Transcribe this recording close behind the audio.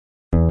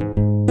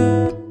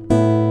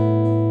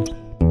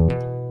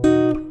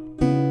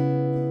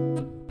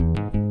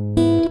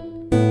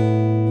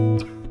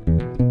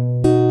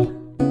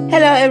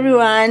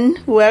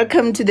everyone.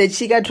 Welcome to the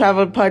Chica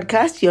Travel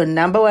Podcast, your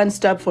number one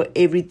stop for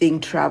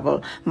everything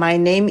travel. My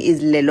name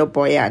is Lelo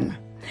Boyan.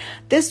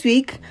 This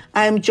week,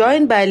 I am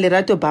joined by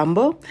Lerato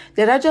Bambo.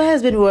 Lerato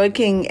has been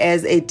working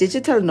as a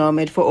digital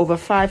nomad for over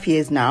 5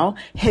 years now,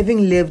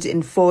 having lived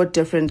in 4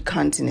 different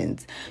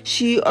continents.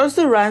 She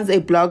also runs a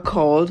blog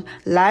called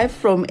Live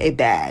from a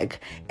Bag,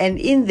 and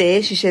in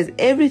there, she shares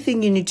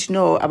everything you need to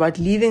know about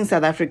leaving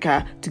South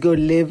Africa to go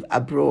live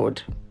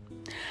abroad.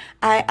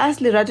 I asked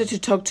Lerato to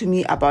talk to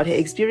me about her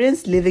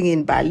experience living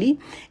in Bali,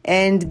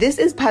 and this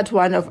is part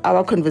 1 of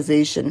our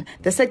conversation.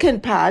 The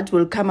second part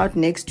will come out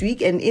next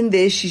week, and in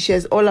there she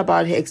shares all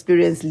about her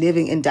experience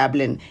living in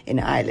Dublin in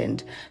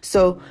Ireland.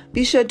 So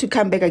be sure to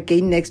come back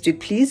again next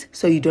week, please,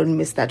 so you don't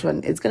miss that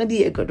one. It's going to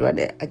be a good one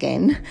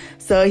again.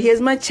 So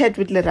here's my chat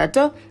with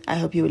Lerato. I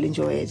hope you will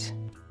enjoy it.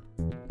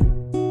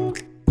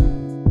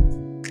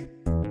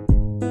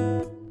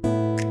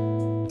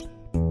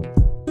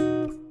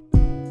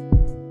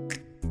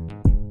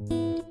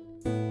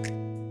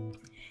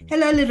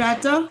 Hello,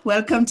 Lerato.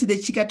 Welcome to the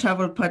Chica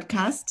Travel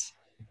Podcast.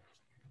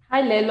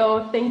 Hi,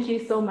 Lelo. Thank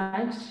you so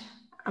much.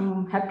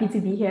 I'm happy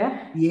to be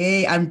here.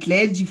 Yeah, I'm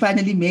glad you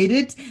finally made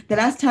it. The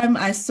last time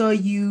I saw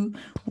you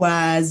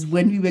was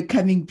when we were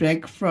coming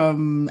back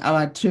from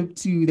our trip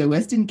to the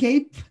Western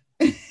Cape.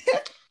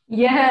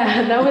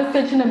 Yeah, that was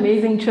such an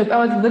amazing trip.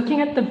 I was looking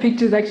at the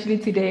pictures actually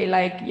today,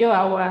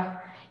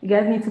 you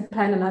guys need to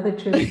plan another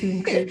trip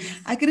soon.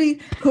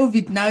 Actually,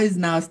 COVID now is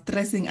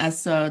stressing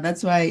us, so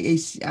that's why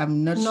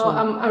I'm not sure.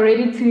 I'm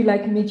ready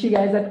to meet you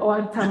guys at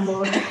Tambo.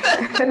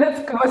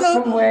 Let's go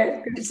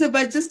somewhere.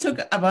 But just talk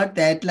about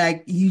that.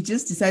 You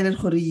just decided,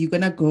 Khori, you're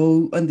gonna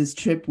go on this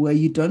trip where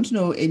you don't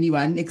know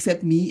anyone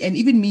except me, and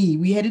even me.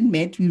 We hadn't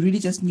met. We really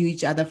just knew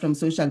each other from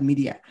social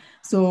media.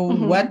 So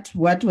what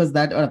was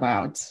that all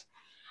about?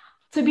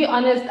 To be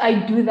honest,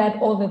 I do that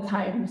all the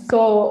time.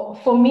 So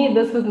for me,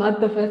 this was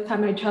not the first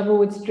time I travel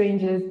with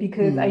strangers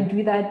because I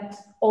do that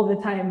all the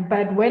time.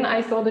 But when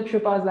I saw the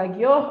trip, I was like,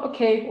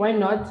 okay, why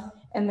not?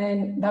 And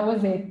then that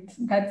was it.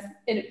 That's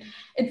it.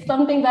 It's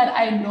something that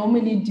I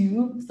normally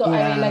do. So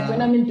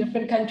when I'm in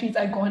different countries,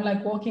 I go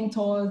on walking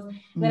tours,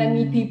 then I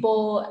meet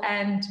people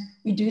and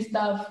we do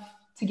stuff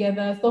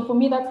together. So for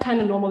me, that's kind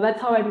of normal.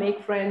 That's how I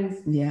make friends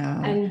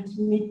and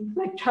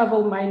meet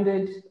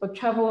travel-minded or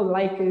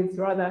travel-likers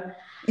rather.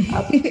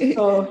 I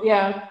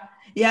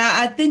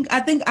think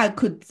I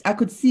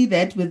could see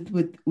that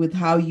with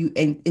how you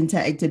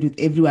interacted with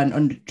everyone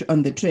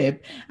on the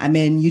trip. I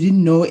mean, you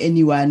didn't know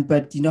anyone,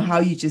 but you know how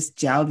you just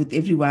gelled with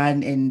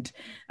everyone, and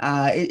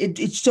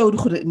it showed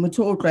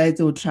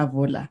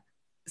traveler,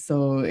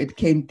 so it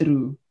came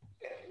through.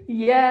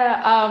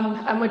 Yeah,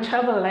 I'm a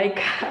travel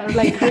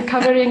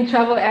recovering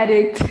travel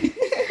addict.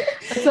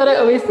 That's what I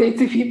always say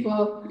to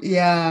people.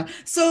 Yeah.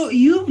 So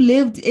you've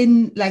lived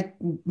in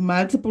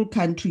multiple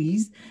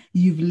countries.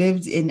 You've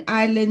lived in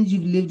Ireland,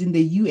 you've lived in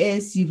the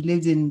US, you've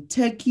lived in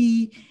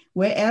Turkey.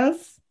 Where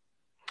else?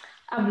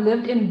 I've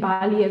lived in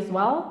Bali as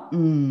well.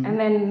 And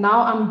then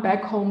now I'm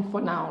back home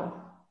for now.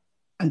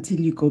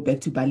 Until you go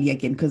back to Bali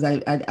again, because I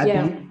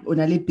believe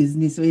only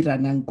business we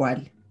run.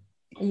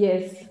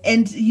 Yes.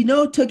 And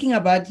talking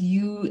about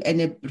you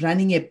and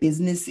running a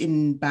business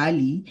in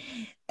Bali,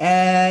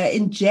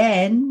 in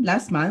Jan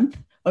last month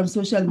on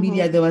social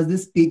media, there was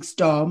this big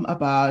storm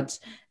about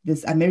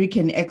this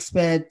American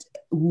expat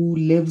who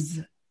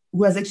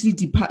was actually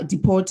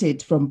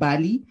deported from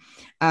Bali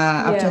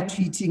after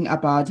tweeting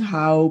about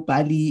how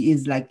Bali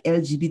is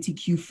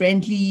LGBTQ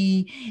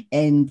friendly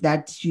and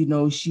that, she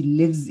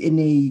lives in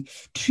a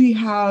tree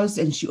house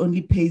and she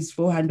only pays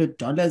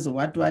 $400 or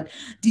what.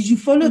 Did you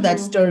follow that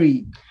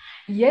story?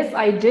 Yes,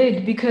 I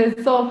did, because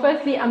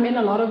firstly, I'm in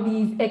a lot of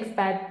these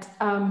expat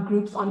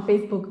groups on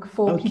Facebook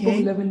for people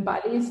who live in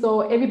Bali.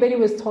 So everybody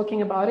was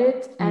talking about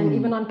it. And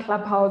even on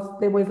Clubhouse,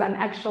 there was an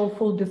actual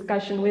full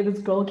discussion where this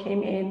girl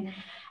came in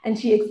and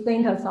she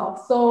explained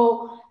herself.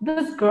 So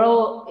this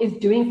girl is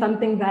doing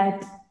something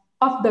that,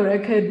 off the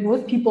record,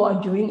 most people are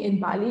doing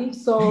in Bali.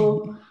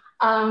 So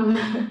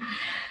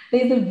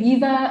there's a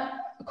visa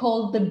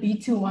called the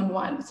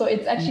B211. So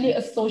it's actually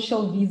a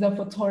social visa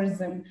for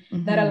tourism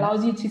that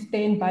allows you to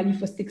stay in Bali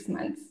for 6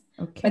 months.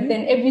 Okay. But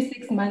then every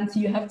 6 months,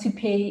 you have to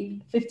pay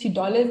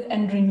 $50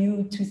 and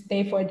renew to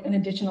stay for an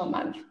additional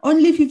month.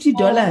 Only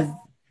 $50?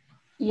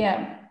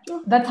 Yeah.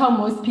 That's how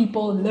most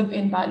people live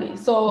in Bali.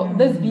 So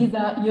this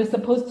visa, you're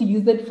supposed to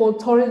use it for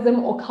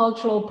tourism or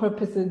cultural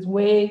purposes,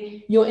 where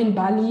you're in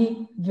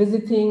Bali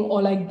visiting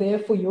or there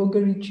for yoga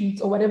retreats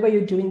or whatever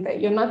you're doing there.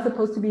 You're not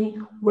supposed to be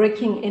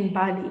working in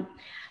Bali.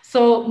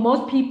 So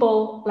most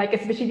people,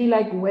 especially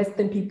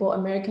Western people,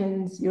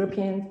 Americans,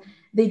 Europeans,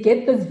 they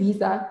get this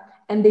visa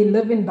and they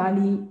live in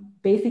Bali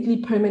basically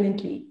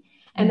permanently.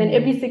 And then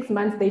every 6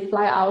 months they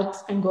fly out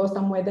and go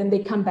somewhere, then they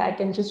come back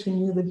and just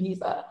renew the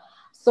visa.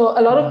 So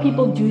a lot of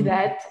people do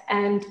that,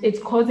 and it's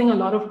causing a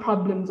lot of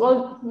problems.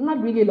 Well,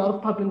 not really a lot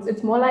of problems.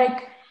 It's more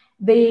like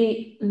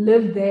they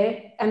live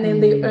there and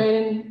then they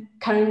earn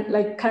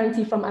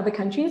currency from other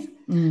countries.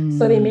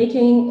 So they're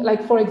making,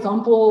 for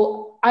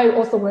example, I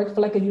also work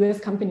for a US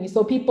company.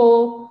 So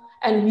people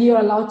and we are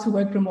allowed to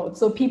work remote.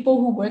 So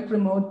people who work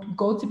remote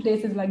go to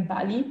places like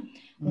Bali,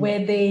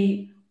 where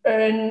they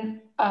earn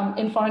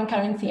in foreign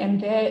currency, and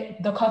there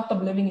the cost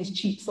of living is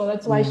cheap. So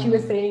that's why she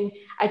was saying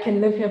I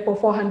can live here for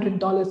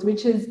 $400,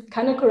 which is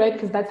kind of correct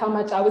because that's how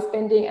much I was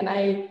spending, and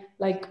I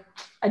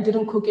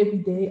didn't cook every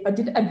day. I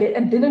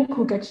didn't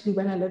cook actually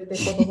when I lived there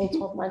for the whole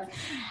 12 months.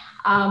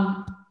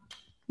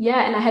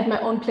 And I had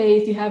my own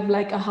place. You have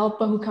like a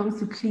helper who comes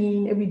to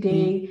clean every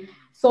day.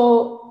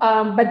 So,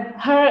 but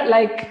her,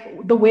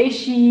 like the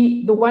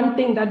one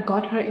thing that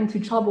got her into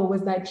trouble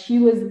was that she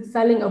was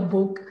selling a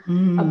book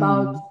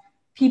about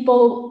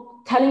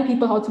telling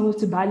people how to move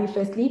to Bali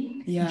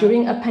firstly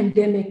during a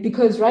pandemic,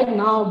 because right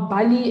now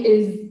Bali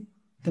is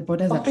the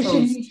borders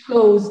officially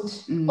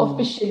closed.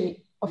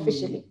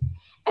 Officially.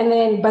 And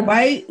then, but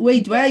why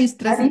are you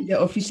stressing the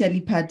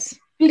officially part?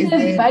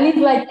 Because Bali is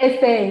like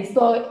SA,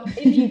 so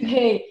if you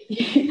pay,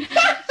 you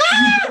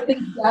get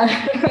things done.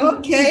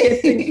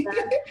 Okay. You get things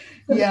done.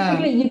 So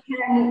basically, you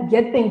can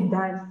get things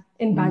done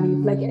in Bali.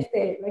 It's like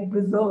SA, like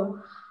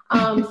Brazil.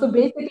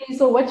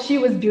 So what she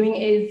was doing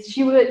is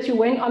she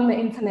went on the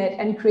internet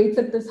and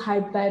created this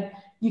hype that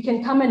you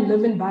can come and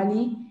live in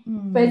Bali.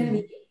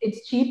 Firstly,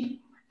 it's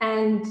cheap,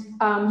 and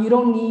you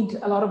don't need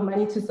a lot of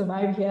money to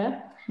survive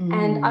here.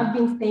 And I've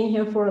been staying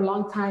here for a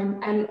long time.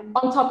 And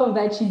on top of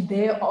that, she's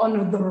there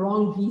on the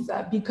wrong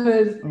visa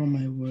because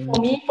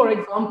for me, for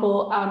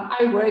example,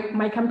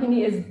 my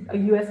company is a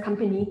US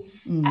company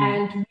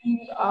and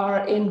we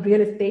are in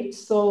real estate.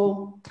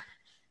 So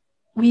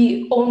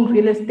we own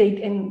real estate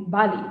in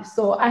Bali.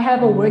 So I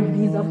have a work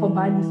visa for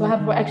Bali. So I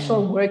have an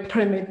actual work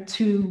permit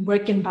to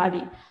work in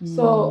Bali.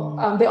 So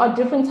there are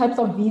different types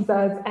of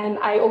visas. And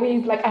I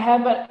always I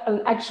have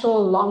an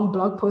actual long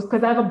blog post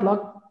because I have a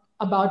blog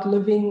about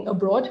living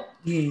abroad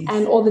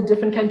and all the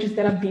different countries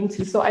that I've been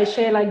to. So I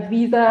share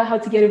visa, how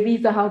to get a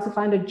visa, how to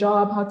find a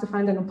job, how to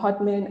find an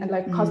apartment, and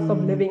cost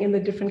of living in the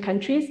different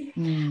countries.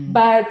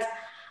 But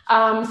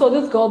so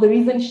this girl, the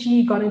reason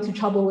she got into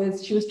trouble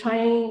was she was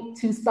trying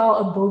to sell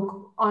a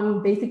book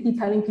on basically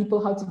telling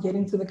people how to get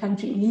into the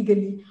country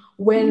illegally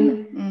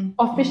when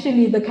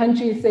officially the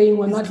country is saying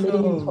we're not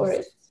letting in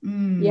tourists.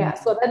 Yeah,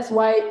 so that's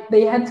why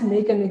they had to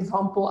make an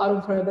example out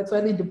of her. That's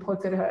why they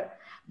deported her.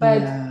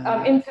 But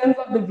in terms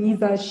of the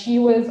visa, she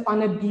was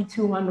on a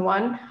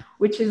B211,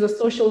 which is a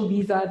social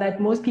visa that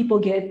most people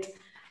get.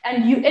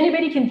 And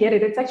anybody can get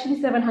it. It's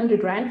actually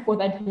 700 Rand for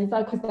that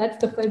visa because that's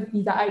the first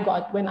visa I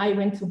got when I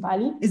went to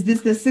Bali. Is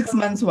this the 6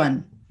 months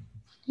one?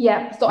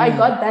 Yeah. So I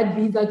got that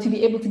visa to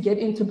be able to get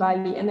into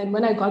Bali. And then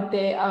when I got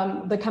there,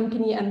 the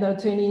company and the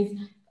attorneys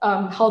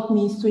helped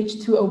me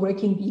switch to a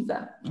working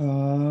visa.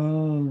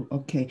 Oh,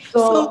 okay.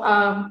 So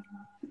on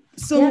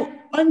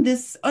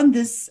this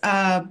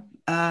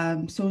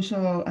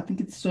social, I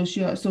think it's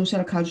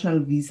social cultural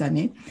visa,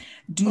 ne?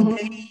 Do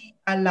they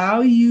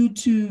allow you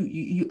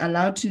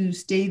allowed to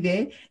stay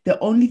there? The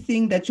only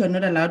thing that you're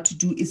not allowed to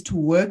do is to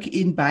work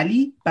in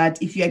Bali, but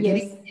if you are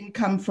getting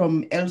income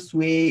from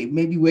elsewhere,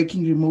 maybe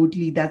working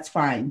remotely, that's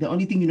fine. The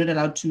only thing you're not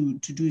allowed to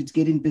do is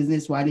get in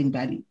business while in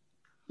Bali.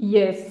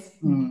 Yes.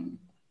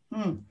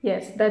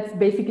 Yes, that's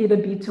basically the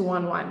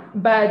B211.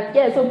 But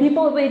yeah, so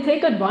people, they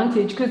take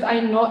advantage because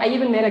I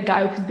even met a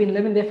guy who's been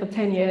living there for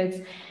 10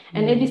 years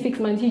and every 6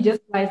 months he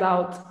just flies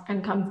out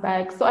and comes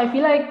back. So I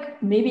feel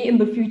like maybe in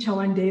the future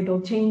one day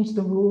they'll change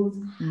the rules.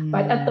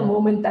 But at the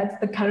moment, that's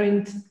the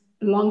current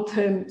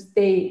long-term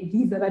stay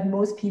visa that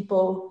most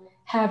people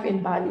have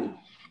in Bali.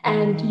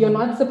 And you're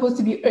not supposed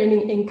to be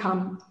earning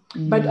income.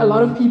 But a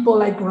lot of people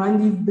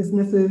run these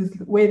businesses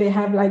where they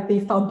have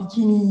they sell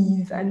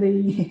bikinis and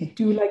they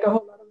do a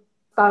whole lot of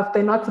stuff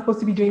they're not supposed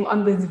to be doing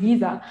on this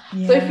visa.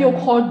 So if you're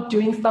caught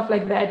doing stuff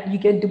like that, you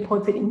get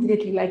deported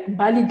immediately.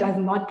 Bali does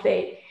not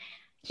play.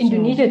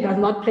 Indonesia does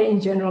not play in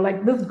general.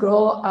 This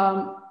girl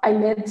I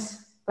met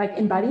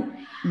in Bali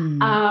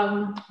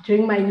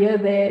during my year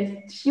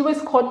there, she was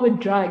caught with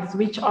drugs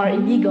which are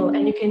illegal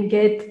and you can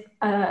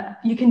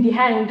be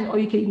hanged or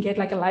you can get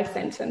a life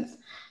sentence.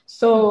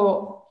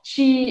 So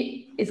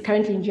she is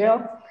currently in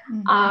jail,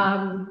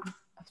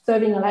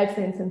 serving a life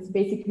sentence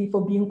basically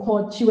for being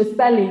caught. She was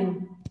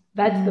selling.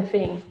 That's the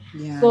thing.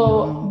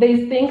 So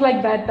there's things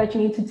like that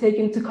you need to take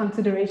into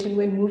consideration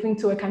when moving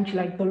to a country.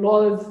 The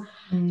laws,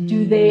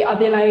 are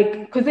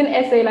they because in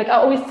SA, I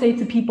always say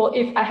to people,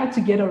 if I had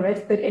to get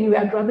arrested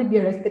anywhere, I'd rather be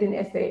arrested in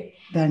SA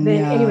than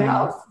anywhere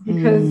else.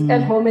 Because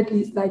at home, at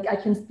least, I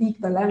can speak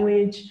the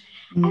language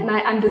and I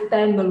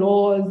understand the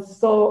laws.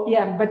 So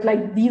yeah, but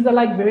these are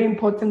very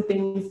important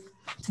things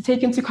to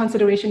take into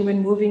consideration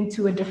when moving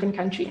to a different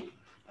country.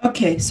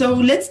 Okay, so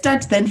let's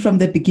start then from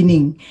the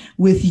beginning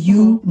with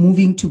you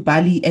moving to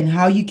Bali and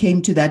how you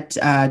came to that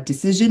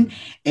decision.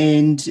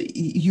 And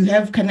you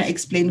have kind of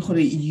explained how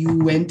you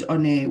went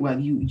on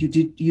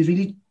you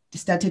really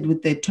started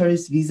with the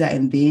tourist visa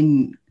and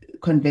then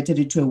converted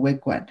it to a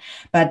work one.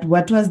 But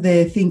what was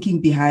the thinking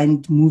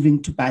behind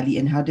moving to Bali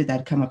and how did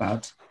that come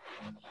about?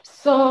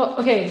 So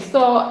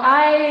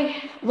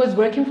I was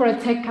working for a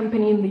tech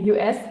company in the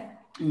US.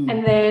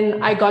 And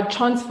then I got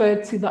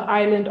transferred to the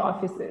Ireland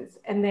offices.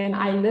 And then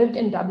I lived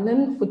in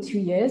Dublin for 2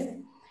 years.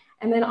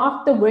 And then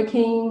after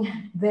working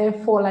there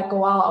for like a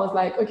while, I was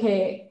like,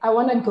 okay, I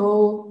want to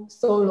go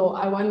solo.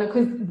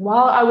 Because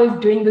while I was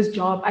doing this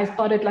job, I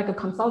started like a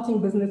consulting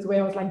business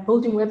where I was like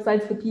building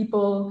websites for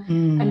people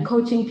and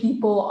coaching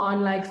people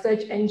on like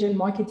search engine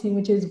marketing,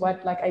 which is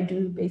what like I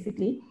do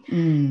basically.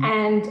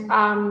 And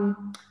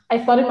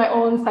I started my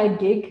own side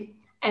gig.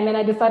 And then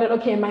I decided,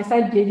 okay, my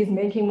side gig is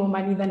making more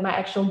money than my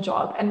actual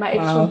job. And my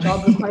actual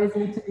job requires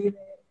me to be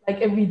there like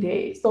every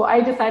day. So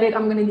I decided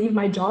I'm going to leave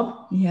my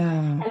job.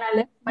 And I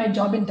left my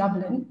job in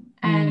Dublin.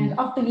 And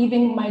after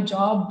leaving my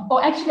job,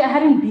 actually, I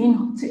hadn't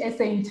been to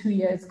SA in 2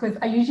 years because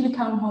I usually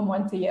come home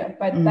once a year.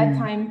 But that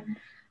time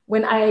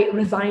when I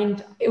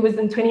resigned, it was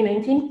in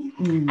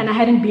 2019, and I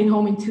hadn't been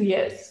home in 2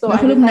 years. So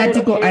I decided,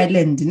 to go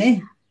Ireland,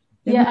 ne?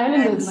 Yeah,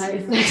 Ireland was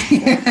nice.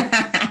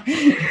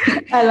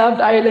 I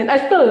loved Ireland.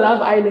 I still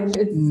love Ireland.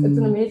 It's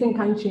an amazing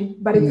country,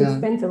 but it's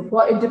expensive.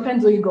 Well, it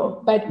depends where you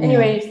go. But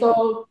anyway,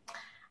 so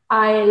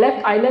I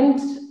left Ireland.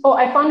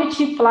 I found a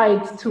cheap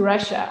flight to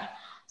Russia.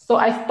 So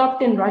I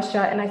stopped in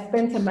Russia and I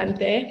spent a month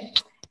there.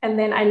 And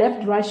then I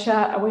left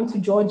Russia. I went to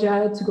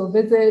Georgia to go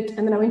visit.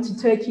 And then I went to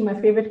Turkey, my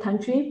favorite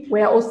country,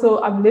 where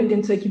I've lived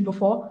in Turkey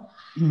before.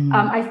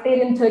 I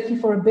stayed in Turkey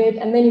for a bit,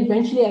 and then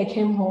eventually I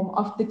came home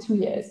after 2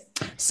 years.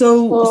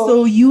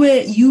 So you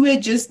were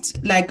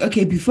just like,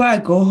 okay, before I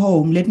go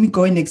home, let me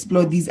go and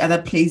explore these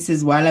other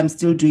places while I'm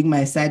still doing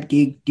my side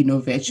gig,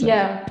 virtually.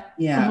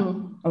 Yeah.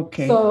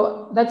 Okay.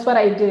 So that's what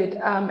I did.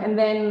 And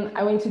then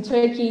I went to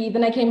Turkey.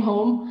 Then I came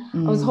home.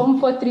 I was home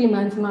for 3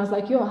 months, and I was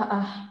like,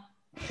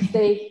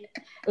 stay.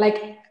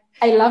 Like,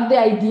 I love the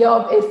idea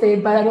of SA,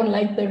 but I don't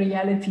like the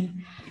reality.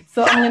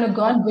 So I'm going to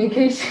go on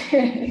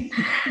vacation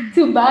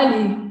to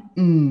Bali.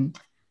 And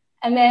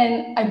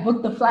then I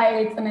booked the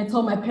flights and I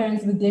told my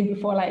parents the day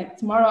before, like,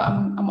 tomorrow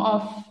I'm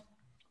off.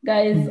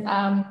 Guys,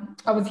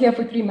 I was here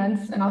for 3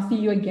 months and I'll see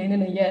you again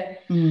in a year.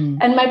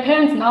 And my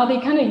parents now, they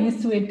kind of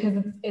used to it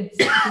because it's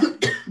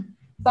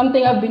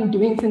something I've been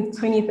doing since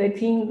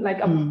 2013.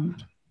 Like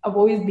I've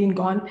always been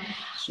gone.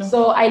 Sure.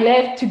 So I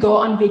left to go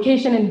on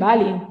vacation in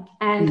Bali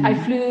and I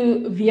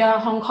flew via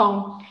Hong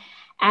Kong.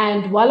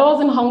 And while I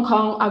was in Hong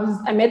Kong,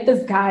 I met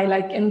this guy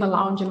like in the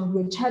lounge and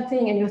we were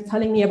chatting and he was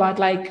telling me about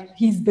like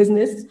his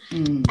business.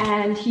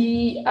 And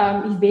he's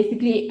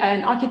basically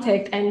an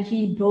architect and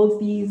he builds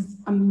these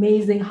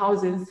amazing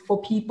houses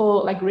for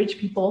people, like rich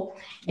people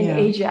in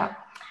Asia.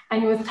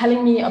 And he was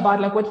telling me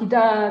about like what he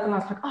does. And I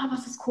was like, oh,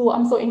 this is cool.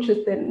 I'm so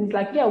interested. And he's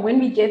like, yeah, when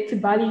we get to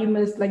Bali, you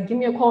must like give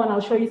me a call and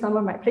I'll show you some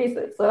of my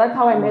places. So that's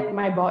how I met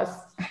my boss.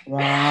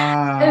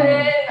 Wow. And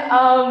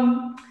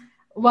then,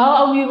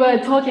 while we were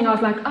talking, I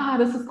was like,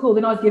 this is cool.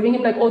 Then I was giving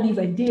him like all these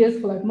ideas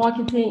for like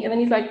marketing. And then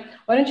he's like,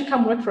 why don't you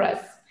come work for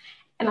us?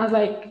 And I was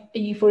like, are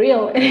you for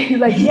real? And he's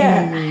like,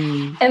 yeah.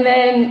 And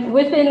then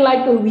within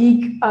like a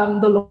week,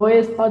 the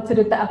lawyers started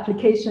with the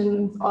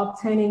applications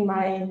of turning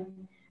my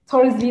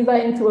tourist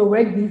visa into a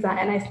work visa.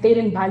 And I stayed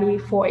in Bali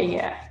for a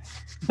year.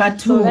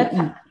 So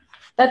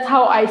that's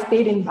how I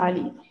stayed in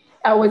Bali.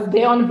 I was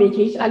there on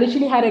vacation. I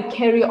literally had a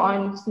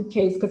carry-on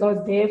suitcase because I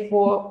was there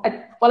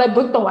I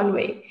booked the one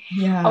way.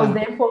 I was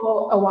there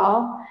for a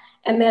while.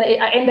 And then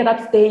I ended up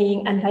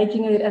staying and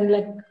liking it and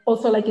like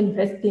also like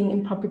investing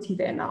in property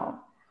there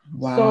now.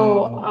 Wow.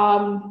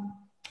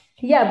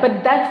 So,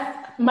 but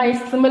that's my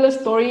similar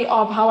story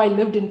of how I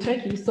lived in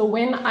Turkey. So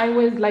when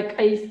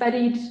I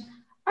studied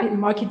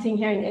marketing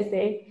here in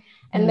SA.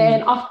 And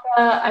then after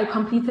I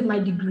completed my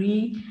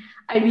degree,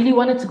 I really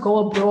wanted to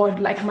go abroad.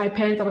 Like my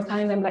parents, I was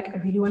telling them like, I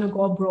really want to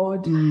go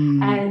abroad.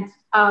 And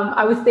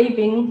I was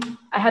saving.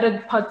 I had a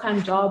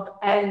part-time job.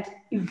 And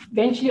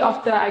eventually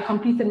after I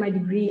completed my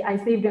degree, I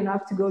saved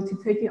enough to go to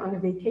Turkey on a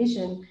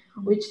vacation,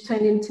 which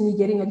turned into me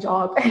getting a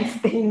job and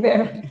staying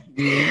there.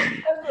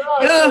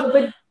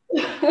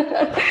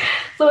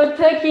 So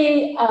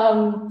Turkey,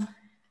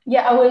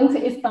 I went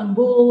to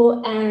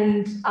Istanbul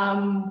and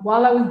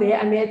while I was there,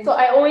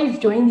 I always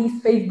join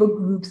these Facebook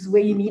groups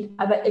where you meet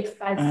other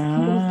expats,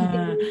 people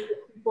speaking.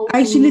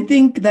 I actually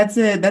think that's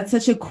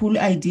such a cool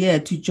idea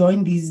to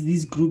join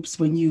these groups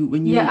when you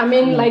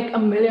like a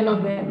million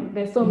of them.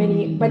 There's so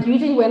many, but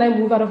usually when I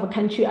move out of a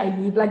country, I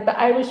leave. Like the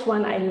Irish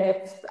one, I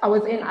left. I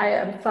was in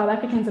South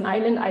Africans in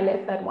Ireland. I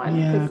left that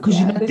one because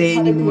you're not there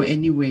anymore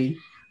anyway.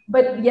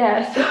 But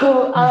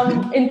so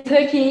in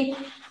Turkey,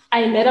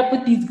 I met up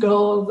with these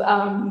girls.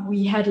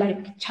 We had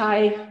like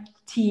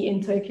tea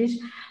in Turkish.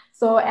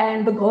 So,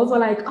 and the girls were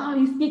like, oh,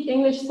 you speak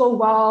English so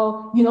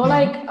well.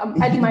 Like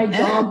at my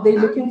job, they're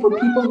looking for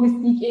people who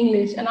speak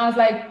English. And I was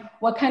like,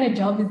 what kind of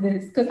job is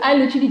this? Because I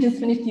literally just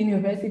finished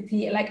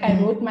university. Like I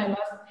wrote my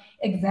last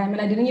exam and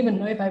I didn't even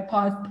know if I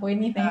passed or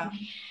anything.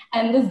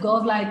 And this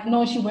girl's like,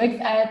 no, she works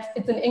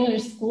it's an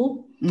English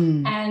school.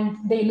 And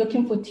they're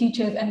looking for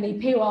teachers and they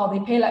pay well. They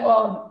pay like,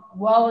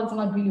 it's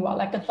not really well,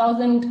 like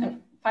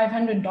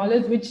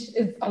 $1,500, which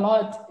is a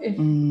lot if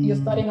you're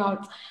starting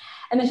out.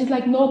 And then she's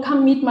like, no,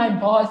 come meet my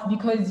boss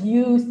because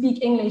you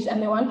speak English and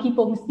they want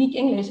people who speak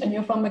English and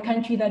you're from a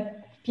country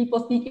that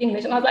people speak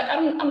English. And I was like,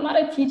 I'm not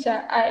a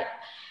teacher.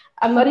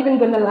 I'm not even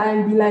going to lie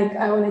and be like,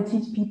 I want to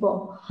teach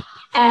people.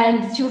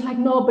 And she was like,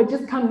 no, but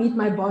just come meet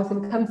my boss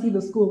and come see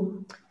the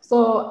school.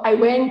 So I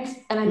went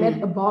and I met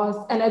the boss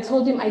and I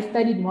told him I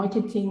studied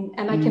marketing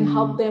and I can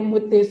help them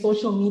with their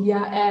social media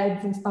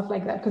ads and stuff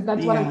like that because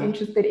that's what I'm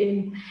interested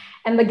in.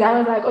 And the guy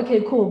was like,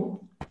 okay,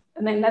 cool.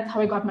 And then that's how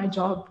I got my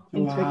job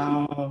in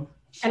Turkey.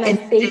 And I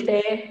stayed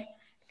there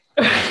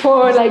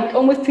for like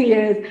almost 2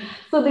 years.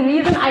 So the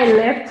reason I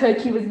left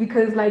Turkey was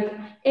because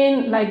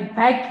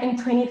back in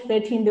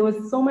 2013, there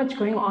was so much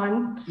going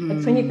on, like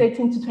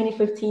 2013 to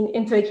 2015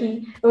 in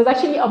Turkey. There was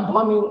actually a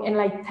bombing in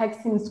like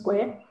Taksim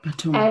Square,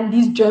 and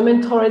these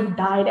German tourists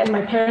died. And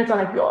my parents are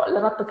like, "Yo,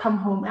 Lerato, come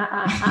home.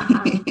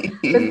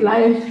 This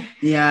life."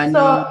 Yeah, so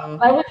no.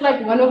 that was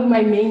like one of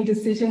my main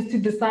decisions to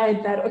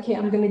decide that okay,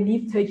 I'm gonna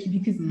leave Turkey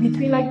because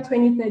between like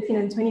 2013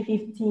 and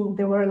 2015,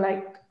 there was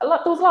a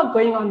lot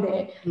going on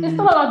there. There's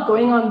still a lot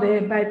going on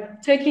there,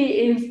 but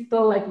Turkey is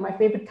still like my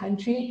favorite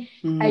country.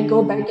 I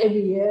go back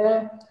every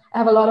year. I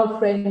have a lot of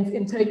friends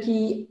in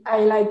Turkey. I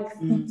like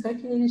speak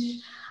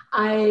Turkish.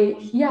 I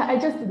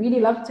just really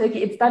love Turkey.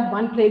 It's that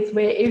one place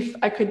where if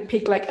I could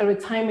pick like a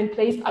retirement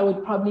place, I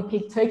would probably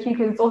pick Turkey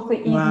because it's also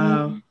easy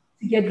to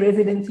get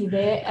residency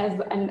there as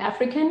an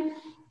African.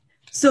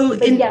 So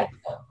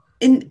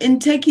in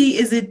Turkey,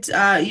 is it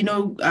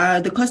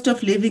the cost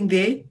of living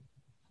there?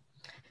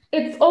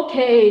 It's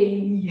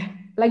okay.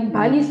 Like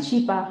Bali is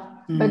cheaper,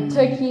 but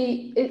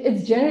Turkey,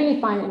 it's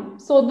generally fine.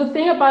 So the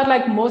thing about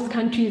like most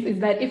countries is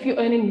that if you're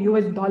earning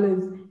US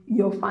dollars,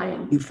 you're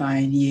fine. You're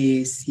fine,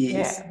 yes.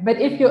 Yeah, but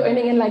if you're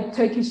earning in like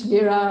Turkish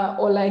lira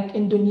or like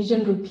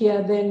Indonesian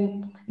rupiah,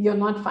 then you're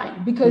not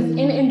fine. Because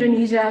in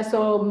Indonesia,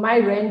 so my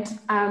rent,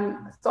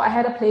 so I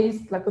had a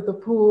place like with a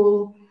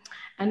pool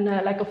and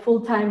like a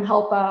full-time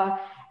helper,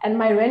 and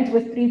my rent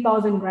was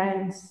 3,000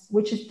 rands,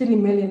 which is 3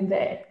 million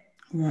there.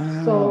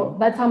 Wow. So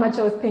that's how much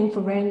I was paying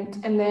for rent.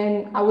 And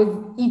then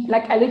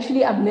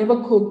I've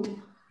never cooked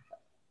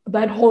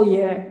that whole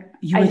year.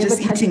 You were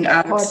just eating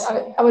out.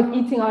 I was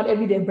eating out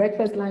every day,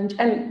 breakfast, lunch.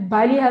 And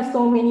Bali has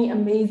so many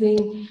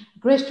amazing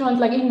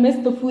restaurants. Like I miss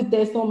the food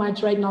there so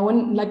much right now.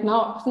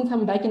 Now since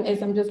I'm back in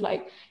S, I'm just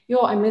like,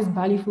 yo, I miss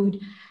Bali food.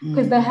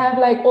 Because they have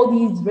like all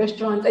these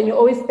restaurants and you're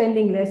always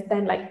spending less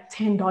than like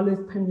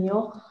 $10 per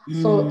meal.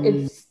 So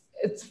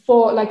it's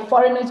for like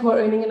foreigners who are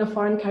earning in a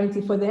foreign currency.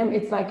 For them,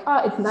 it's like,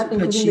 it's nothing.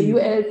 Because in the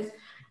US,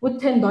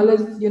 with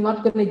 $10, you're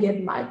not going to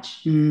get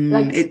much.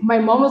 My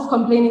mom was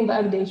complaining the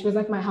other day. She was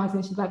at my house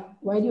and she's like,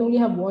 why do you only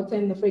have water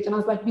in the fridge? And I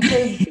was like,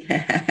 because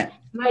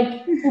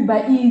like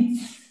Uber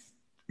Eats,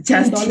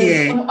 just $10.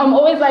 here. I'm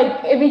always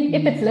like,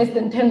 if it's less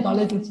than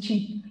 $10, it's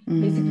cheap.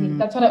 Basically,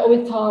 that's what I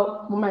always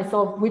tell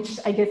myself, which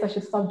I guess I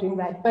should stop doing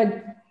that.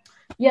 But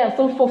yeah,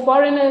 so for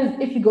foreigners,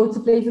 if you go to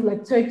places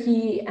like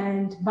Turkey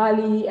and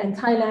Bali and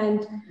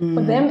Thailand,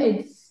 for them,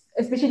 it's,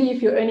 especially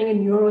if you're earning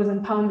in euros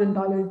and pounds and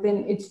dollars,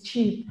 then it's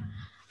cheap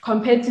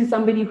compared to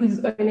somebody who's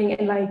earning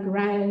in like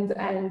rand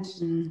and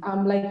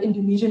like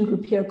Indonesian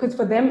rupiah. Because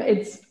for them,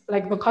 it's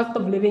like the cost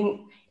of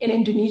living in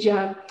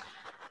Indonesia,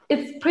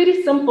 it's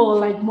pretty simple.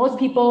 Like most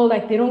people,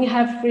 like they don't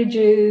have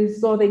fridges,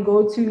 so they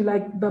go to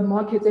like the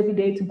markets every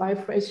day to buy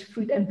fresh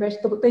fruit and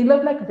vegetables. They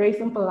live like very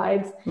simple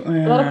lives.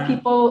 A lot of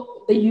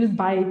people, they use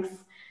bikes.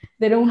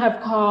 They don't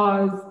have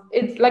cars.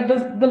 It's like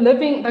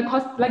the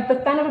cost, like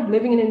the standard of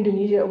living in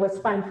Indonesia was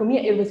fine. For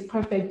me, it was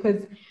perfect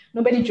because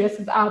nobody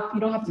dresses up. You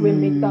don't have to wear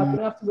makeup. You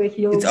don't have to wear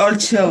heels. It's all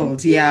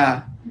chilled,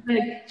 yeah.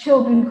 Like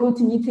children go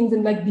to meetings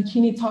in like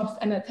bikini tops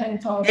and a tank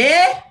top.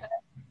 Yeah,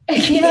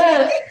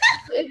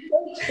 it's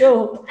so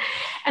chill.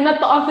 And at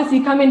the office,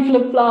 you come in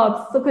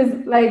flip-flops. So,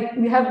 because like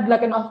we have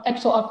like an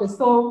actual office.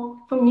 So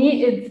for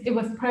me, it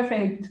was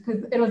perfect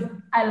because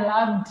I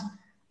loved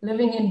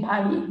living in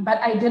Bali, but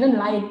I didn't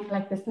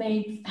like the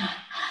snakes.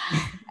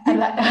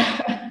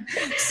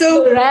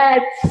 So the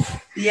rats.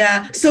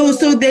 Yeah.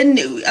 So then,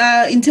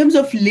 in terms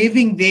of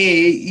living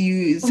there,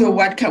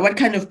 what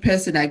kind of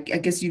person? I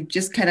guess you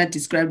just kind of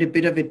described a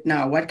bit of it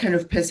now. What kind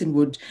of person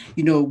would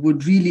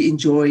really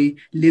enjoy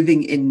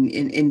living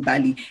in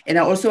Bali? And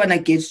I also want to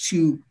get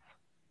to,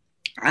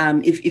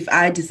 if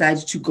I decide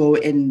to go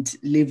and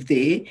live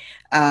there,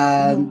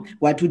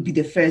 what would be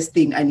the first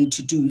thing I need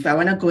to do if I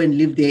want to go and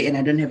live there and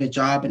I don't have a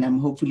job and I'm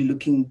hopefully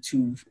looking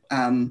to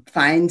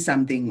find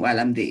something while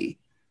I'm there?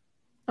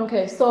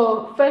 Okay,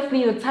 so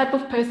firstly, the type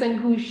of person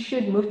who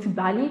should move to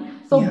Bali.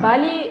 So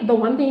Bali, the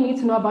one thing you need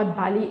to know about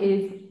Bali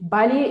is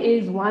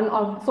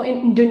so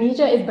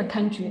Indonesia is the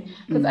country,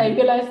 because I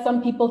realize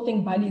some people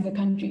think Bali is a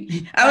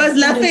country. I was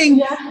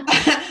laughing.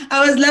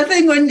 I was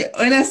laughing when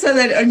I saw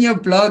that on your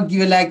blog.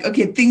 You were like,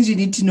 okay, things you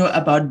need to know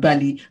about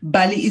Bali.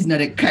 Bali is not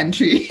a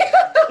country.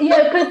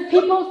 Yeah, because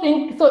people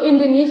think, so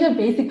Indonesia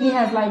basically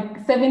has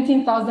like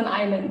 17,000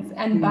 islands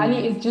and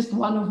Bali is just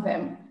one of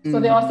them. So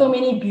there are so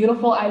many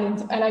beautiful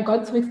islands and I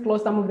got to explore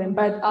some of them.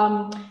 But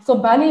so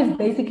Bali is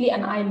basically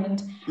an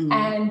island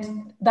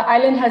and the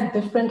island has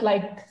different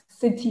like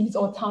cities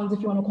or towns, if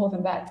you want to call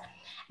them that.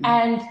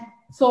 And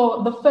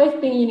so the first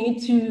thing you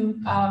need to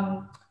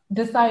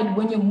decide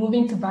when you're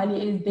moving to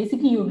Bali is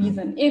basically your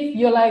reason. If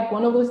you're like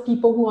one of those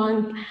people who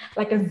want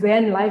like a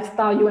Zen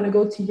lifestyle, you want to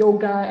go to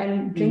yoga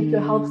and drink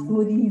your health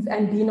smoothies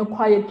and be in a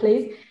quiet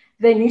place,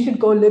 then you should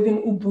go live in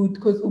Ubud,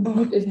 because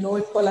Ubud is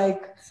known for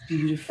like It's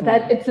beautiful.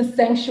 that it's a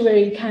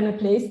sanctuary kind of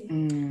place.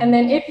 And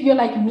then if you're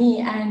like me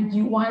and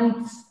you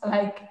want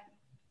like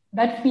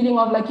that feeling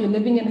of like you're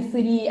living in a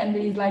city and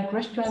there's like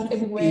restaurants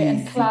everywhere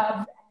and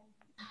clubs,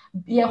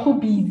 yeah, who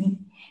busy.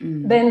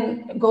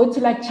 Then go to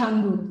like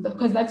Canggu,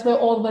 because that's where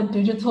all the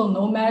digital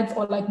nomads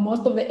or like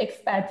most of the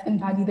expats in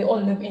Bali, they all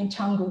live in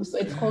Canggu. So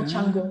it's called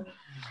Canggu.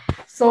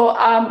 So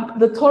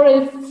the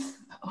tourists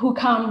who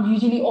come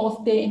usually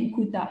all stay in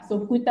Kuta.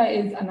 So Kuta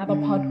is another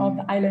part of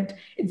the island.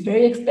 It's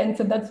very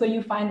expensive. That's where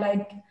you find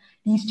like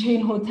these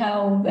chain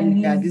hotels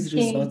and these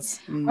resorts.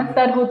 What's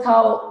that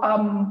hotel?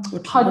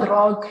 Hard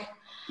Rock.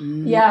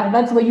 Yeah,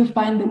 that's where you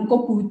find them,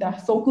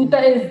 Kuta. So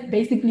Kuta is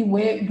basically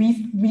where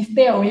we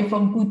stay away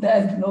from Kuta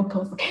as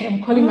locals. Okay,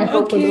 I'm calling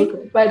myself a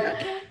local, but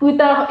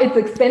Kuta, it's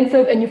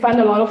expensive and you find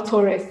a lot of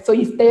tourists, so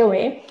you stay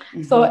away.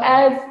 So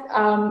as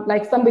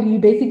like somebody, you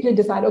basically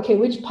decide, okay,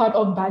 which part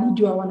of Bali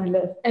do I want to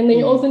live? And then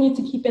you also need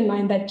to keep in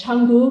mind that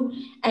Canggu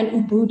and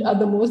Ubud are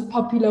the most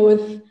popular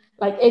with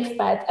like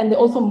expats, and they're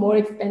also more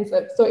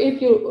expensive. So if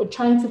you're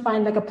trying to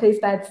find like a place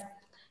that's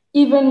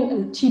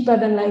even cheaper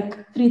than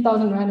like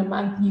 3,000 Rand a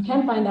month, you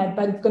can find that,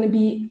 but it's going to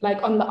be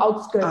like on the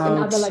outskirts in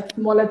other like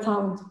smaller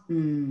towns.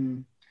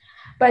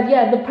 But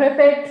yeah, the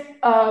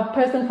perfect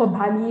person for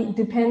Bali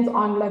depends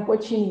on like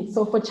what you need.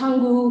 So for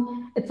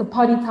Canggu, it's a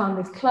party town.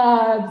 There's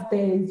clubs,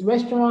 there's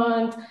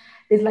restaurants,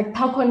 there's like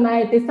taco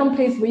night. There's some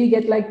place where you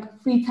get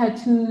like free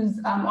tattoos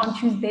on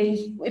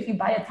Tuesdays if you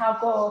buy a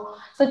taco.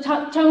 So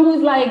Canggu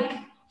is like,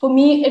 for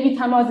me, every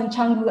time I was in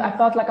Canggu, I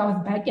felt like I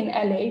was back in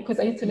LA, because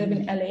I used to live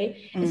in LA.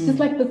 It's just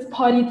like this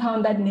party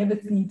town that never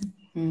sleeps.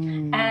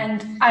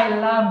 And I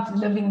loved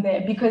living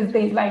there because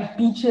there's like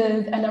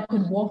beaches, and I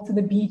could walk to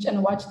the beach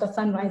and watch the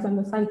sunrise and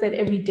the sunset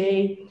every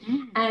day.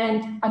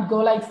 And I'd go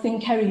like sing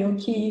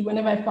karaoke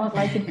whenever I felt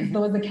like it, because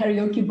there was a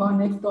karaoke bar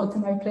next door to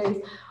my place.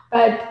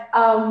 But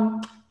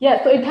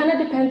yeah, so it kind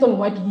of depends on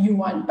what you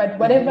want. But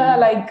whatever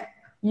like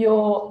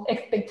your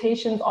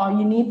expectations are,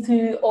 you need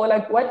to, or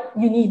like what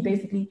you need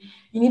basically,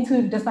 you need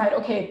to decide,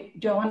 okay,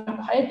 do I want a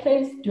quiet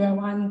place? Do I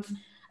want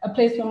a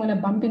place where I'm going to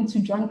bump into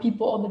drunk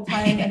people all the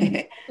time and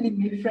hopefully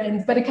make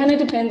friends? But it kind of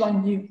depends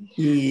on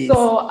you.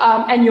 So,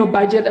 and your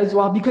budget as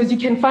well, because you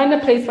can find a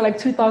place for like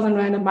 2,000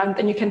 Rand a month,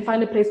 and you can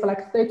find a place for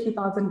like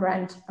 30,000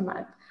 Rand a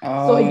month.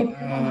 So it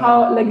depends on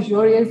how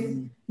luxurious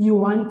you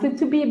want it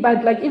to be.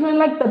 But like even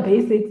like the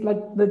basics, like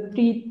the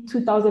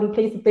 2,000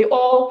 places, they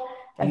all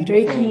like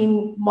very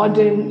clean,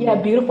 modern, yeah,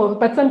 beautiful.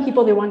 But some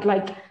people, they want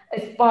like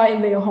a spa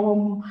in their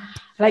home,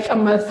 like a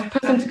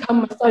person to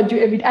come massage you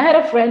every day. I had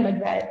a friend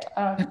like that.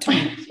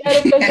 She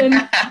had a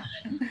person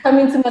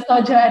coming to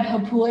massage her at her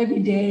pool every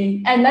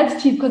day, and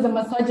that's cheap because the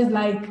massage is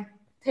like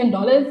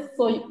 $10.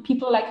 So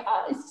people are like,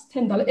 it's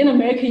 $10. In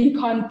America, you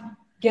can't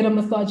get a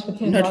massage for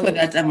 $10. Not for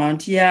that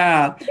amount,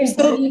 yeah.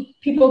 So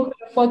people could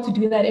afford to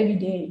do that every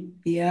day.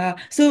 Yeah.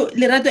 So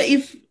Lerato,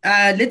 if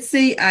let's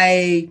say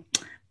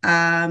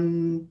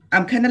I'm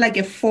kind of like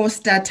a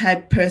 4-star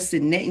type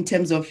person in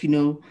terms of,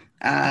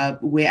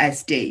 where I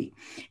stay.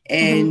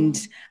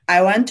 And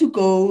I want to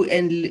go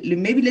and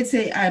maybe let's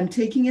say I'm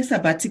taking a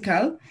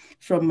sabbatical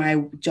from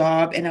my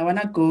job and I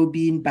want to go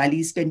be in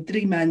Bali, spend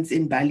 3 months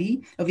in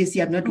Bali.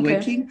 Obviously, I'm not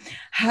working.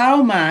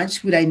 How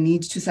much would I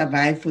need to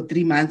survive for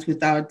 3 months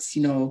without,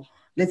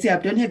 let's say I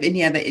don't have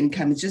any other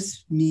income. It's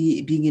just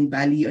me being in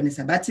Bali on a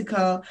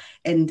sabbatical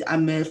and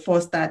I'm a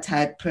 4-star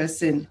type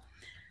person.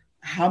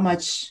 How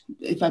much,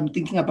 if I'm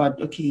thinking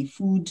about, okay,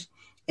 food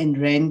and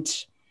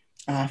rent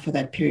for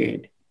that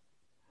period?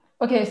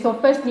 Okay, so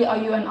firstly, are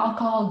you an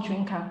alcohol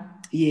drinker?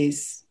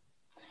 Yes.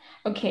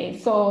 Okay,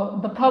 so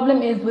the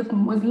problem is with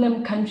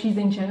Muslim countries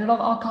in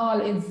general,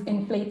 alcohol is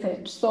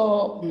inflated.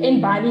 So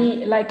in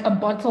Bali, like a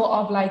bottle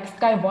of like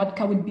Sky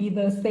vodka would be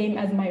the same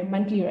as my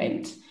monthly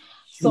rent.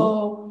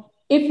 So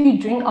if you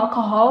drink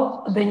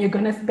alcohol, then you're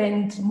going to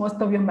spend most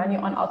of your money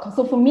on alcohol.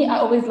 So for me, I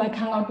always like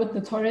hang out with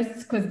the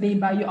tourists because they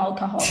buy you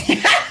alcohol. So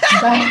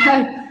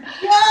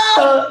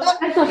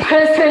as a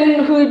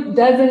person who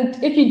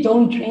doesn't, if you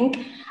don't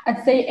drink,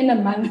 I'd say in a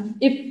month,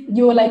 if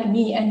you're like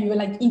me and you're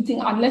like eating,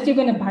 unless you're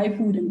going to buy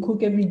food and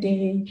cook every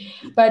day.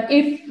 But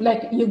if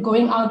like you're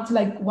going out to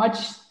like watch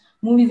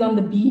movies on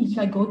the beach,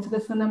 like go to the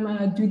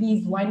cinema, do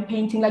these wine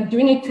painting, like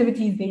doing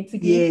activities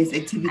basically. Yes,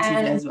 activities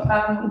as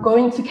well.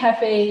 Going to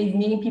cafes,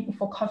 meeting people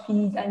for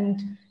coffees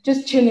and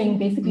just chilling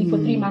basically for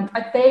 3 months.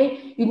 I'd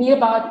say you need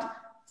about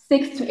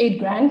 6 to 8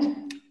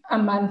 grand a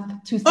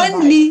month to survive.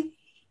 Only?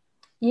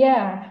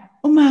 Yeah.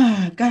 Oh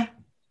my God.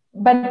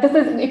 But this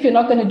is if you're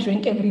not going to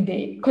drink every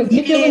day. Because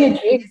if you're going to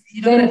drink,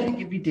 you're not going to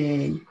drink every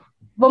day.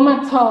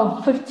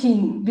 12,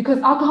 15, because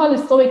alcohol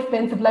is so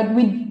expensive. Like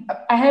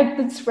I had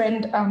this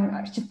friend,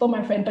 she's still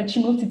my friend, but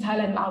she moved to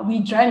Thailand now.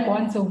 We drank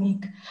once a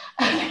week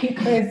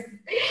because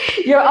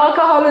your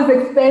alcohol is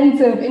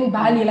expensive in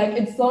Bali. Like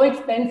it's so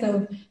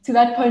expensive to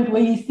that point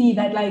where you see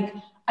that like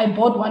I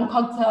bought one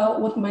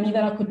cocktail with money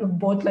that I could have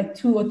bought like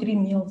 2 or 3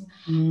 meals.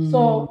 Mm.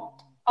 So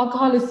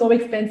alcohol is so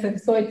expensive.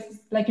 So it's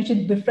like you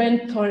should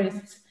befriend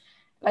tourists.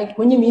 Like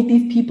when you meet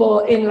these people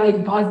in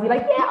like bars, be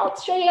like, yeah, I'll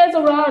show you guys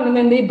around, and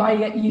then they buy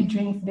you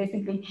drinks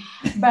basically.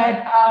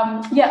 But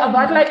yeah,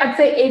 about like I'd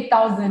say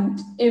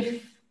 8,000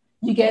 if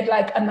you get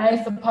like a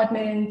nice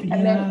apartment,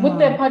 and then with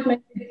the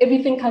apartment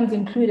everything comes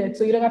included,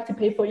 so you don't have to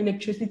pay for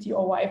electricity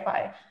or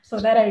Wi-Fi. So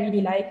that I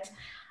really liked.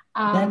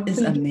 That is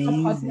So you get an amazing.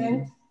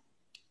 apartment.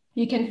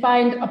 You can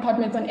find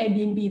apartments on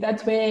Airbnb.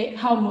 That's where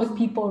how most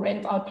people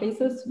rent out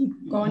places. You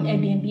go on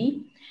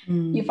Airbnb,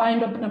 you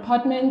find an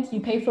apartment, you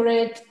pay for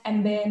it,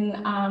 and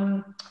then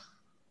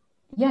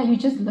yeah, you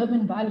just live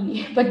in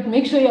Bali. But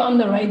make sure you're on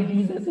the right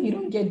visa so you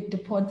don't get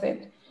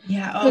deported.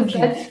 Yeah,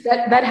 Because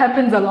okay. that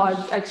happens a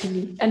lot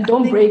actually. And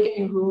don't break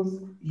any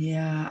rules.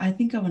 Yeah, I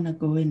think I want to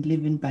go and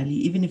live in Bali,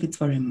 even if it's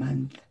for a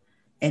month.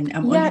 And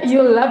I'm Yeah, only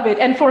you'll love it.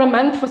 And for a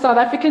month for South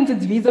Africans,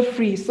 it's visa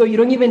free. So you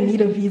don't even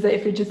need a visa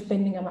if you're just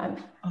spending a month.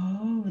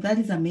 Oh, that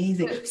is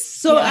amazing.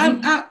 So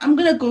Yeah, I'm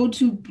gonna go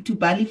to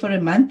Bali for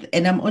a month,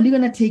 and I'm only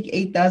gonna take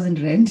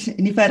 8,000 rent.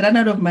 And if I run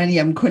out of money,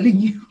 I'm calling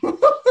you.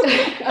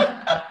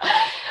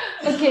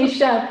 okay,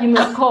 chef, you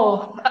must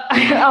call.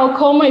 I'll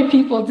call my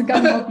people to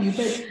come help you.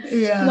 But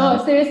Yeah.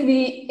 no,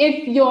 seriously,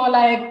 if you're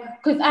like,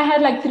 because I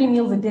had like 3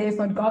 meals a day,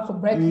 so I'd go out for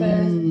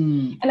breakfast,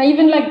 and I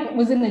even like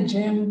was in the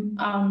gym.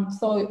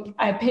 So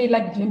I paid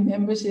like gym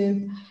membership,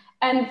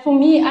 and for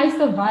me, I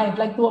survived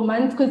like through a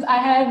month because I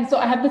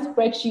have this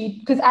spreadsheet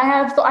because I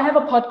have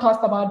a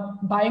podcast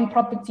about buying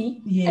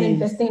property and Yes.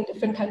 investing in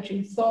different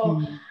countries.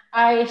 So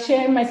I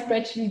share my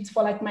spreadsheets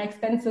for like my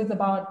expenses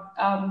about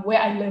where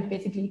I live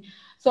basically.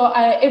 So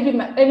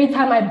every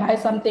time I buy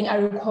something, I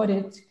record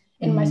it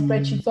in my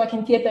spreadsheet so I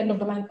can see at the end of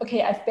the month,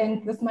 okay, I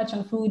spent this much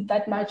on food,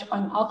 that much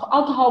on alcohol.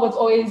 Alcohol was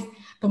always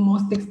the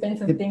most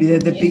expensive thing for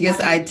The me.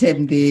 biggest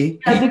item there.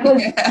 Yeah,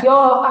 because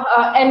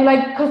and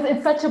like, because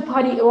it's such a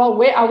party, well,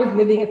 where I was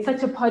living, it's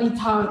such a party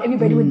town.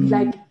 Everybody would be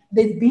like,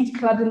 there's beach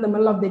clubs in the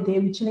middle of the day.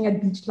 We're chilling at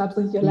beach clubs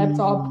with your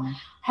laptop,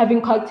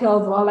 having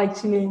cocktails while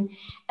like chilling.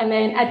 And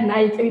then at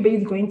night,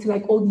 everybody's going to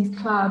like all these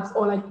clubs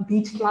or like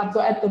beach clubs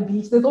or at the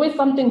beach. There's always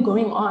something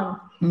going on.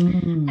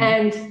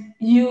 And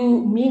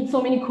you meet so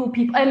many cool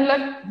people. And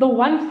like the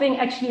one thing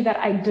actually that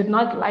I did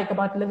not like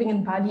about living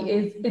in Bali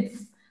is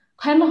it's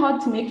kind of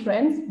hard to make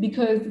friends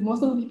because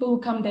most of the people who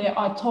come there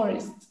are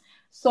tourists.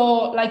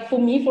 So like for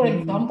me, for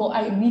example,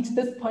 I reached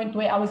this point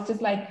where I was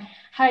just like,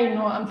 hi,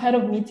 no, I'm tired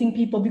of meeting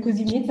people because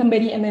you meet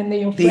somebody and then they're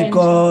your They're friend.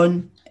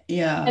 gone.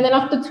 Yeah. And then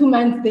after 2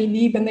 months they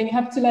leave and then you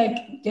have to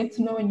like get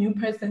to know a new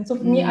person. So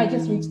for me, I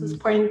just reached this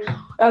point.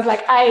 I was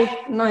like,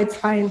 no, it's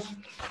fine.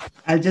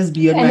 I'll just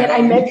be on And my then I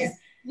own. met,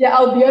 yeah,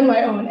 I'll be on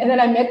my own. And then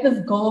I met this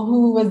girl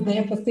who was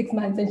there for 6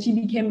 months and she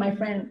became my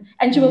friend.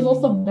 And she was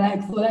also black,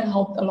 so that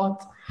helped a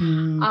lot.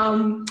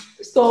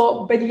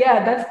 But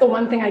yeah, that's the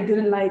one thing I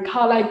didn't like.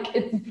 How like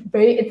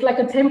it's like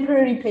a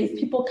temporary place.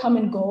 People come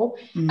and go.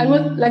 And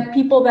with like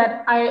people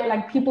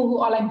people who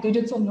are like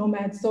digital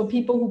nomads, so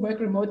people who work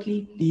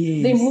remotely,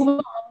 they move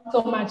around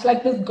so much.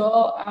 Like this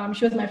girl,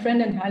 she was my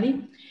friend in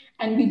Bali,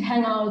 and we'd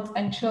hang out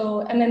and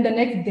chill. And then the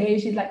next day,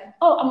 she's like,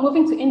 "Oh, I'm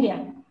moving to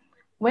India."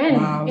 When?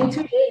 Wow. In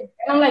 2 days.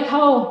 And I'm like,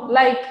 how?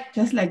 Like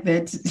just like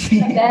that.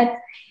 like that.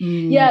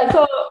 Yeah.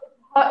 So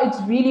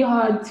it's really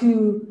hard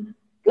to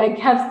like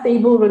have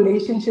stable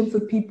relationships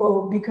with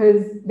people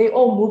because they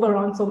all move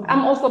around. So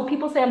I'm also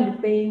people say I'm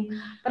the same,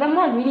 but I'm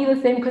not really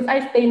the same because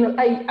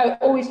I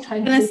always try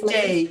and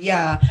stay.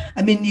 Yeah.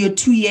 I mean, you're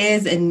 2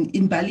 years and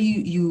in Bali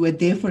you were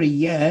there for a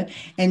year.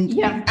 And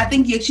yeah. I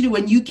think actually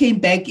when you came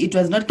back, it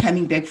was not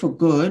coming back for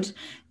good.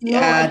 No,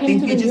 I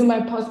came to renew my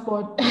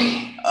passport.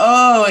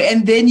 Oh,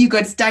 and then you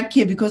got stuck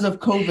here because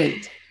of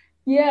COVID.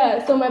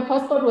 Yeah, so my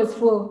passport was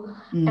full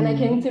and I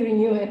came to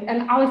renew it.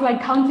 And I was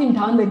like counting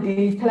down the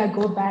days till I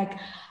go back.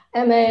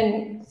 And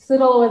then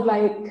Cyril was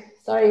like,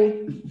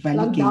 sorry,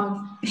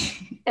 lockdown.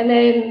 And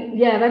then,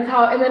 yeah, that's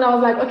how. And then I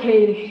was like,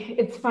 okay,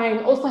 it's fine.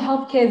 Also,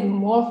 healthcare is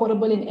more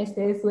affordable in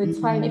SA. So it's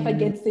fine. If I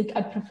get sick,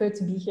 I'd prefer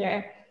to be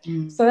here.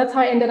 So that's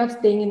how I ended up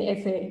staying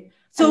in SA.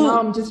 So and now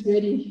I'm just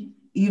ready.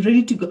 You're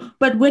ready to go.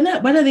 But what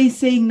are they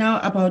saying now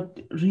about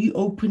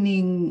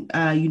reopening,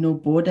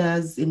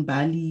 borders in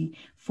Bali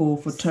for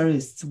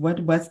tourists?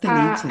 What's the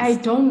latest? I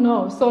don't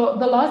know. So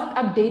the last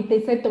update,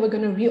 they said they were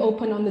going to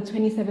reopen on the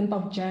 27th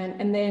of Jan,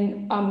 and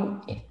then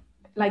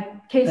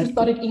like cases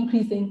started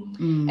increasing,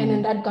 and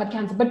then that got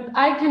cancelled. But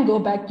I can go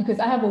back because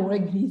I have a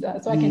work visa,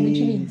 so I can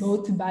literally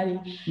go to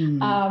Bali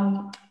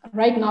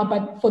right now.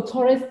 But for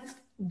tourists,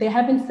 they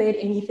haven't said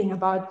anything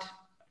about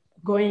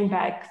going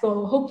back.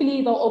 So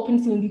hopefully they'll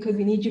open soon because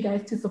we need you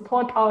guys to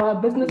support our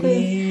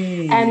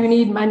businesses and we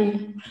need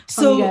money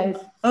from you guys.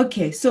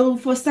 Okay, so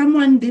for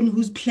someone then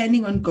who's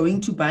planning on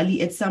going to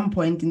Bali at some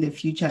point in the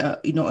future,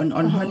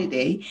 on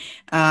holiday,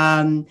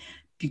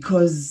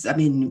 because I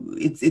mean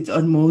it's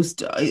on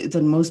most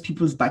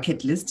people's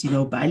bucket list,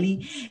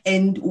 Bali.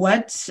 And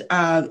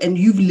and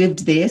you've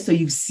lived there, so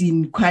you've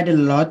seen quite a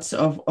lot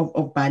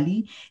of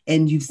Bali,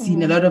 and you've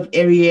seen a lot of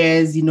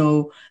areas,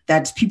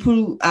 that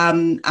people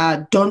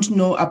don't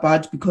know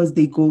about because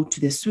they go to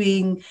the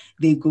swing,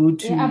 they go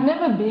to. Yeah, I've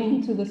never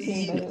been to the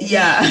swing, by the way.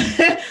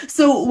 Yeah.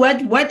 So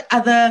what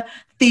other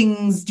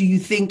things do you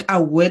think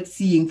are worth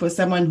seeing for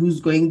someone who's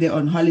going there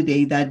on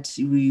holiday that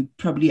we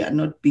probably are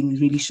not being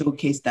really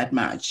showcased that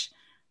much?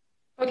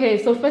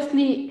 Okay, so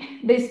firstly,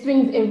 there's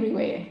swings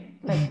everywhere,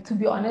 like to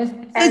be honest.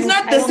 So it's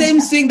not the same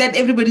swing that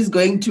everybody's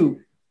going to.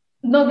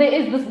 No, there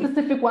is the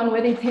specific one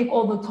where they take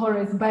all the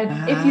tourists. But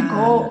if you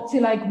go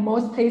to like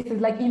most places,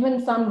 like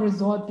even some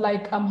resorts,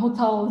 like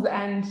hotels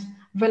and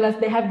villas,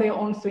 they have their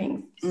own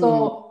swings.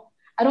 So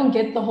I don't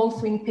get the whole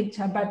swing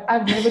picture, but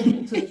I've never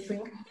been to the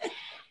swing.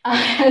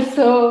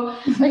 So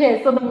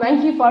the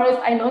monkey forest,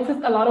 I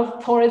noticed a lot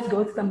of tourists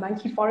go to the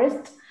monkey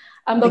forest.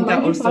 The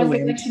monkey forest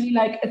is actually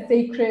like a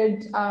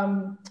sacred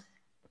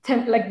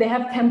like they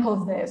have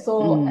temples there.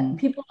 So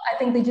people, I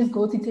think they just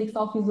go to take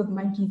selfies with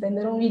monkeys and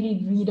they don't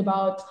really read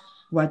about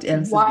what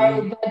else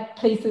why that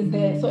place is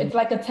there. So it's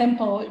like a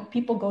temple.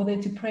 People go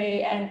there to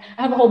pray, and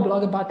I have a whole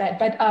blog about that.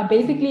 But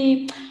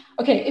basically,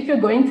 if you're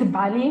going to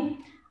Bali,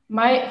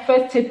 my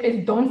first tip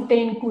is don't stay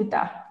in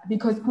Kuta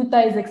because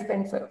Kuta is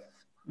expensive.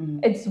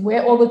 It's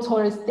where all the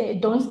tourists stay.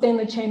 Don't stay in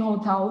the chain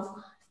hotels.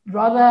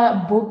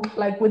 Rather book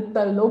like with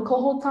the local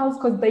hotels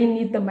because they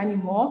need the money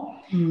more.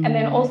 And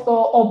then also,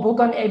 or book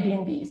on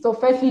Airbnb. So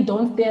firstly,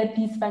 don't stay at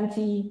these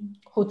fancy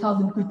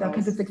hotels in Kuta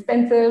because it's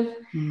expensive.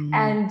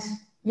 And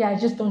yeah,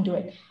 just don't do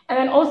it. And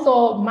then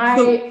also my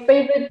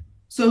favorite.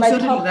 So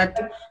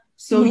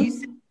you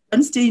said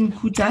don't stay in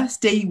Kuta,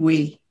 stay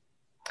where?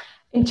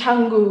 In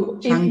Canggu,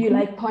 if you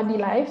like party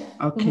life.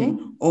 Okay.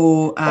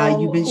 Or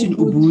you mentioned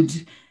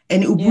Ubud.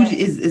 And Ubud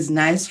is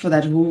nice for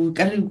that whole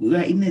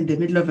in the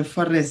middle of a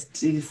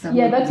forest.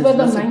 Yeah, that's where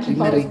the monkey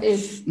forest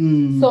is.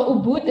 So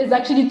Ubud is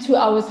actually 2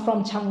 hours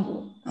from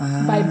Canggu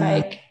by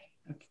bike.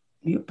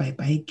 Okay. By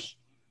bike.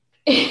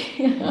 Uber.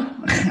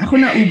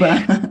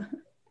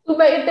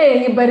 Uber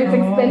is but it's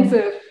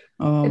expensive.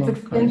 It's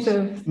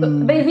expensive. So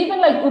there's even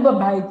like Uber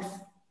bikes.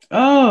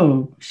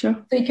 Oh, sure.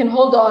 So you can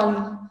hold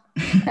on.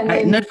 And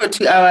then, not for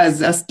 2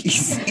 hours,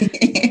 please.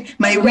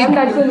 My week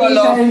will fall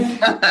off.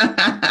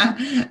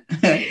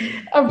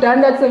 I've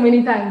done that so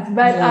many times.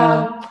 But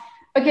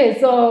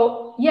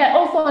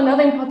also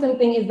another important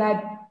thing is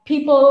that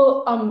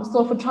people,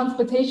 so for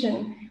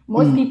transportation,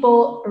 most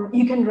people,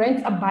 you can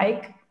rent a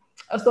bike,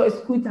 so a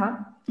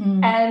scooter.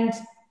 And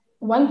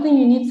one thing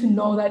you need to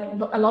know that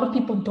a lot of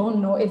people don't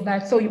know is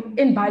that, so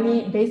in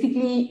Bali,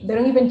 basically, they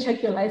don't even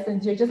check your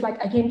license. You're just like,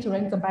 I came to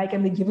rent a bike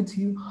and they give it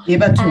to you.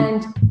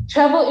 And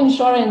travel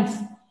insurance,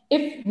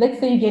 if let's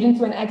say you get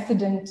into an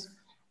accident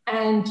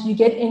and you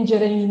get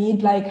injured and you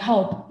need like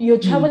help, your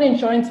travel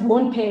insurance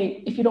won't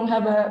pay if you don't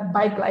have a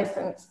bike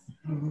license.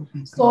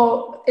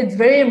 So it's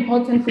very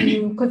important for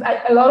you because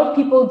a lot of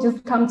people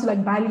just come to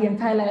like Bali and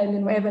Thailand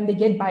and wherever and they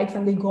get bikes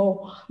and they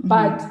go.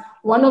 But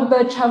one of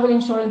the travel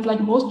insurance,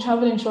 like most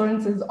travel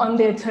insurances on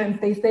their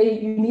terms, they say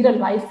you need a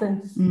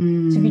license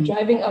to be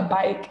driving a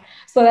bike.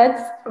 So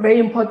that's very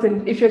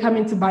important if you're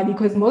coming to Bali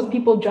because most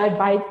people drive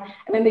bikes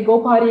and then they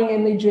go partying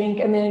and they drink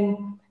and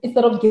then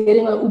instead of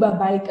getting an Uber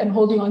bike and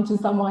holding on to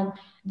someone,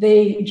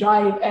 they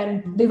drive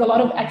and there's a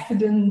lot of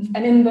accidents.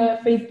 And in the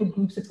Facebook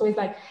groups, it's always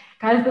like,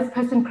 guys, this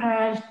person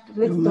crashed,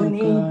 let's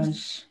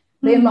donate.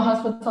 They're in the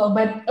hospital.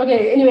 But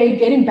anyway,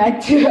 getting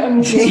back to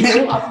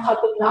going off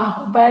topic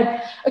now.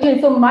 But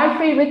so my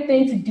favorite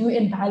thing to do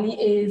in Bali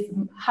is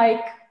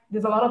hike.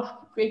 There's a lot of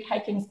great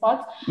hiking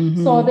spots.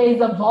 So there's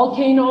a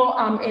volcano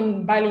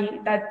in Bali.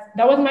 That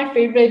was my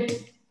favorite,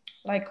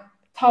 like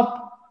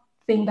top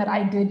thing that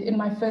I did in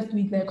my first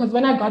week there. Because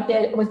when I got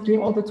there, I was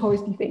doing all the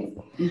touristy things.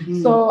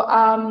 So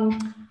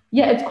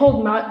it's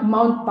called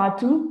Mount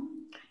Batu.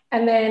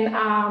 And then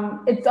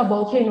it's a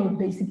volcano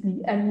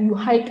basically, and you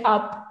hike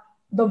up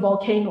the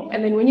volcano.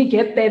 And then when you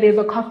get there, there's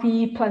a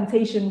coffee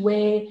plantation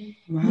where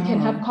you can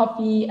have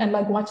coffee and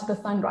like watch the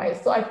sunrise.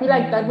 So I feel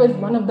like that was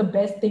one of the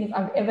best things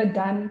I've ever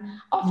done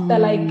after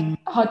like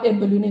hot air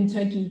balloon in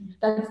Turkey.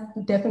 That's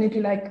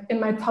definitely like in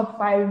my top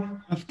 5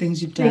 of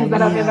things you've done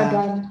that I've ever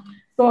done.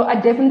 So I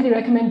definitely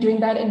recommend doing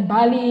that in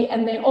Bali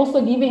and then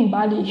also leaving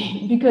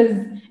Bali because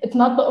it's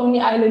not the only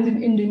island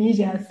in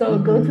Indonesia. So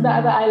go to the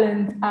other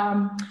islands.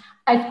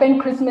 I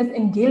spent Christmas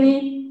in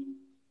Gili.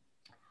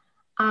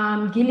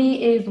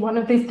 Gili is one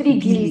of these 3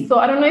 Gilis. So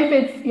I don't know if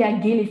it's,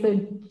 Gili, so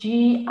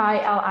Gili.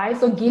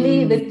 So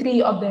Gili, there's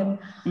 3 of them.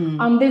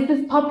 There's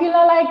this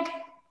popular like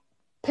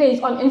place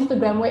on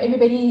Instagram where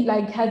everybody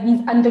like has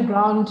these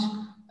underground,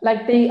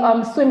 like they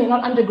swimming,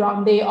 not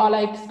underground, they are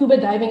like scuba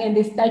diving and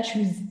there's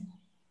statues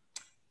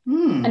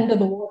under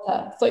the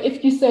water. So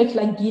if you search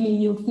like Gili,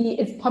 you'll see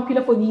it's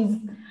popular for these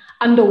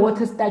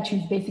underwater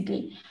statues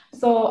basically.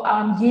 So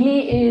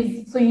Gili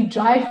is, so you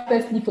drive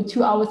firstly for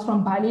 2 hours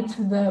from Bali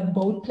to the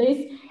boat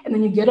place, and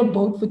then you get a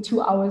boat for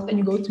 2 hours and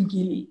you go to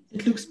Gili.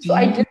 It looks beautiful.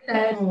 So I did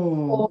that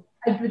for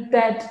I did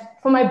that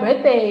for my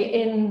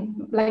birthday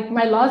in like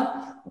my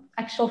last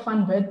actual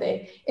fun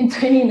birthday in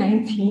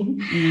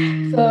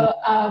 2019. So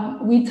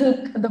we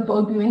took the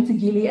boat, we went to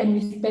Gili and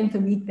we spent a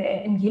week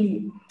there in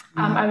Gili.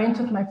 I went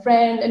with my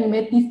friend and we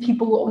met these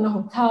people who own a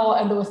hotel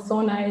and they were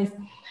so nice.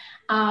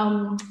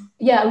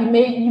 Yeah,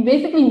 you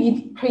basically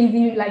meet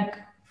crazy, like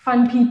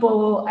fun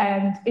people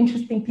and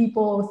interesting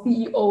people,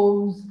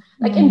 CEOs.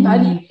 Like in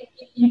Bali,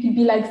 you could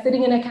be like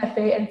sitting in a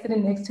cafe and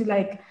sitting next to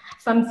like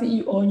some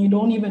CEO and you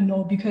don't even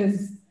know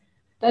because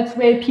that's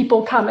where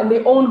people come and they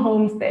own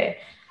homes there.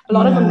 A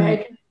lot of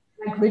American,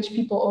 like rich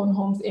people own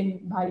homes in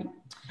Bali.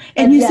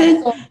 And But yeah,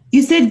 so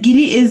you said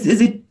Gili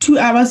is it 2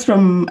 hours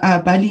from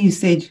Bali? You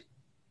said.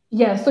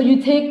 yeah, so you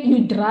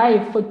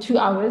drive for 2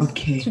 hours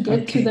Okay. to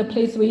get to the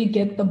place where you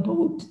get the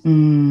boat.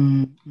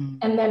 Mm.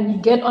 And then you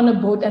get on a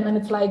boat and then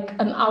it's like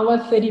an hour,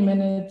 30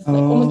 minutes,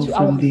 like almost Oh, 2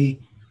 hours from there.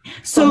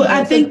 So from I there.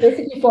 So it's think.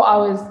 basically 4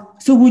 hours.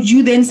 So would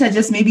you then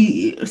suggest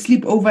maybe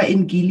sleep over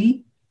in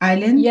Gili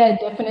Island? Yeah,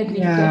 definitely,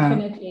 Yeah.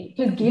 definitely.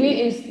 Because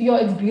Gili is,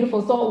 it's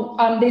beautiful. So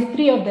there's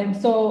three of them.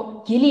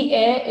 So Gili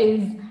Air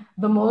is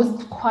the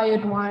most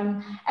quiet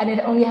one, and it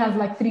only has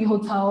like three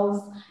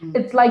hotels.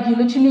 It's like you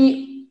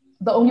literally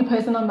the only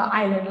person on the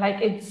island.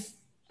 Like it's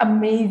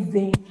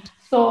amazing.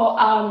 So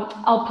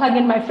I'll plug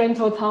in my friend's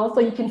hotel so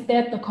you can stay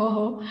at the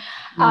Coho.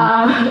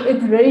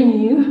 It's very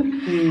new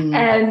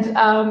and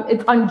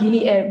it's on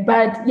Gili Air.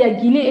 But yeah,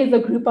 Gili is a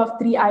group of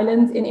three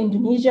islands in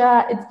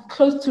Indonesia. It's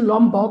close to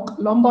Lombok.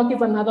 Lombok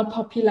is another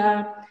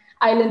popular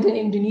island in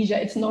Indonesia.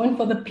 It's known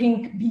for the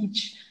pink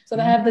beach. So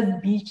they have this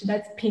beach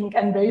that's pink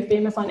and very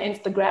famous on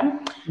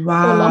Instagram. So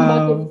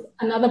Lombok is Wow.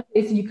 another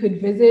place you could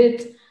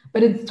visit,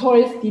 but it's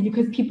touristy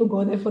because people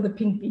go there for the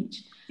pink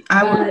beach.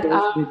 I would But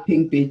go for the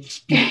pink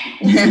beach.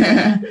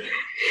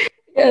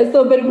 yeah,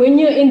 so but when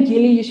you're in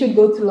Gili, you should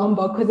go to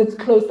Lombok because it's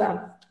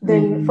closer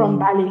than from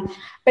Bali.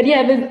 But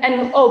yeah,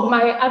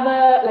 my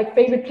other like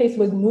favorite place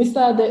was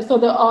Nusa. So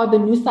there are the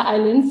Nusa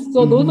Islands.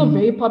 So those are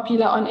very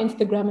popular on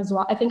Instagram as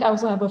well. I think I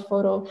also have a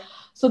photo.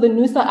 So the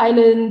Nusa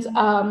Islands,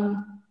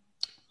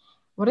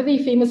 what are they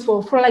famous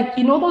for? For like,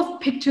 those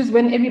pictures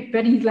when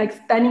everybody's like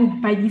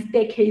standing by these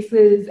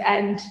staircases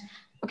and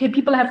okay,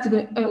 people have to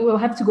go, will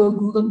have to go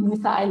Google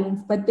Nusa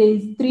Islands, but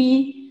there's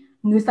three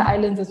Nusa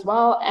Islands as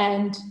well.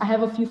 And I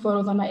have a few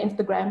photos on my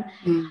Instagram.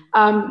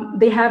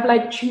 They have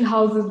like tree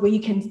houses where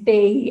you can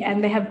stay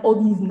and they have all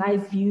these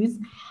nice views.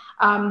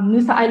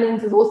 Nusa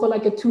Islands is also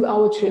like a 2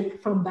 hour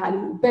trip from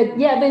Bali. But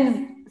yeah,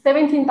 there's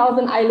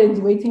 17,000 islands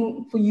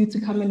waiting for you to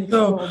come and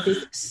So, explore,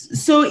 basically.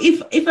 so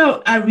if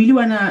I really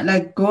wanna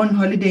like go on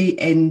holiday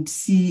and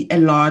see a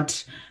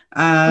lot,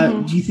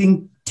 do you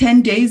think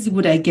 10 days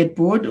would I get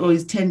bored, or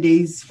is 10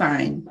 days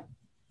fine?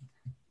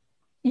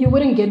 You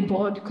wouldn't get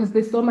bored because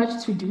there's so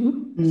much to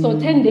do. So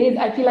 10 days,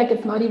 I feel like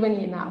it's not even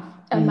enough.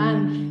 A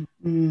month.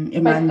 A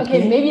But month,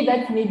 okay, yeah. maybe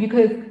that's me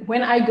because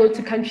when I go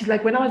to countries,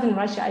 like when I was in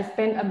Russia, I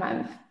spent a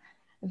month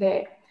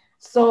there.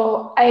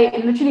 So I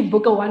literally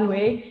book a one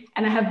way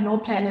and I have no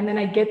plan. And then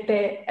I get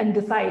there and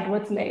decide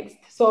what's next.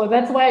 So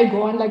that's why I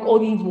go on like all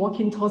these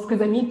walking tours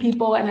because I meet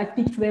people and I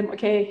speak to them.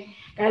 Okay,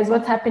 guys,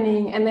 what's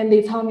happening? And then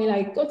they tell me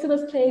like, go to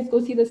this place, go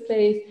see this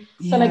place.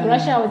 So like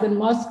Russia, I was in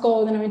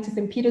Moscow, then I went to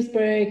St.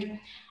 Petersburg.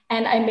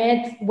 And I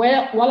met,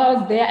 while I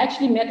was there, I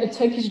actually met a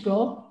Turkish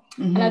girl.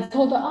 And I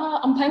told her,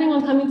 I'm planning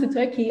on coming to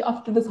Turkey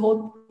after this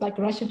whole like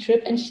Russia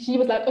trip. And she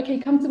was like, okay,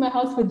 come to my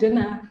house for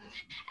dinner.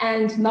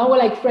 And now we're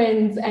like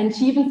friends. And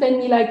she even sent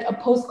me like a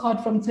postcard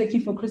from Turkey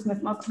for Christmas.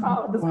 And I was like,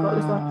 oh, this girl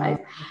is so nice.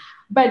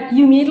 But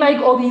you meet like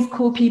all these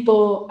cool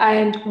people.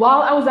 And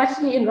while I was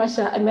actually in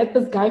Russia, I met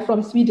this guy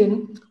from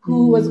Sweden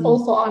who was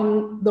also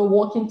on the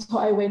walking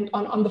tour I went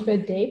on the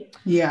third day.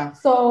 Yeah.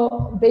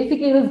 So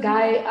basically this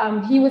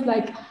guy, he was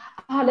like,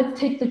 let's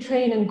take the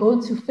train and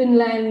go to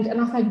Finland. And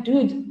I was like,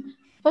 dude,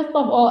 first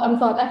of all, I'm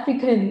South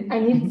African. I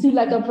need to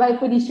like apply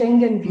for the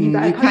Schengen visa.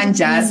 I You can't can't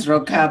just really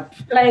rock up.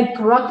 like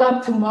rock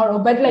up tomorrow.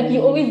 But like you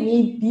always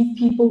need these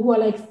people who are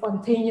like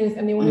spontaneous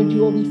and they want to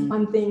do all these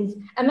fun things.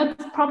 And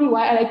that's probably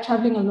why I like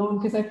traveling alone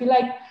because I feel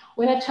like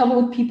when I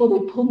travel with people,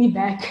 they pull me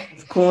back.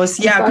 Of course,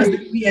 I'm yeah, because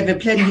sorry. we have a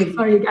plan.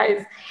 Sorry,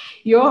 guys.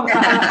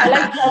 I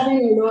like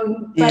traveling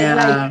alone, but like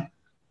Yeah.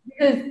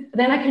 because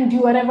then I can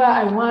do whatever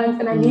I want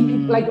and I meet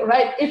people like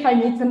right if I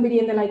meet somebody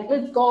and they're like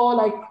let's go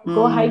like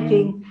go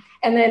hiking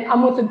and then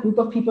I'm with a group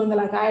of people and they're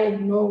like I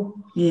know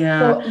Yeah.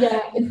 so yeah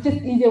it's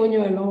just easier when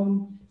you're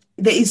alone.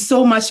 There is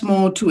so much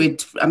more to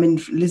it. I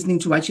mean, listening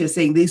to what you're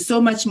saying, there's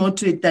so much more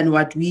to it than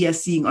what we are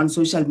seeing on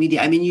social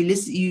media. I mean, you're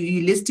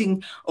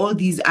listing all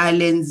these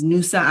islands,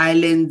 Nusa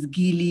Islands,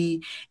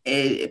 Gili,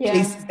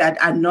 places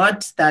that are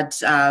not that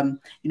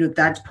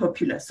that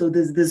popular. So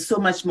there's so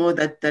much more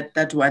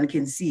that one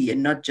can see,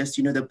 and not just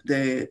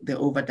the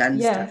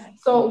overdone stuff.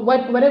 So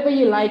whatever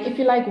you like, if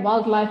you like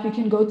wildlife, you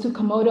can go to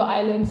Komodo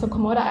Island. So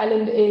Komodo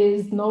Island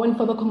is known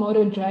for the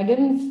Komodo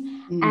dragons.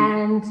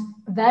 And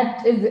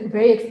that is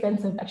very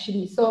expensive,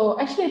 actually. So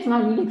actually, it's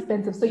not really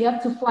expensive. So you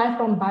have to fly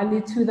from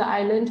Bali to the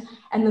island,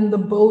 and then the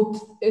boat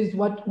is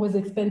what was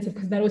expensive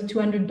because that was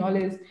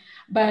 $200.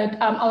 But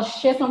I'll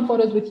share some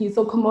photos with you.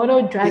 So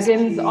Komodo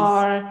dragons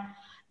are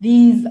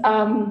these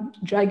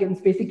dragons,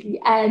 basically.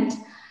 And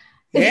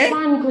it's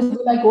fun because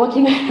you're like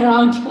walking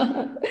around.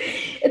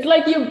 It's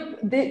like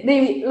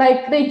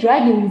they're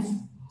dragons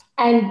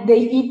and they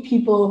eat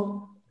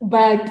people,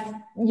 but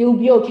you'll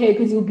be okay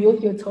because you'll be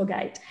with your tour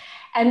guide.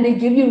 And they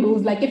give you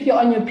rules, like if you're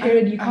on your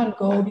period, you can't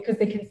go because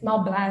they can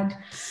smell blood.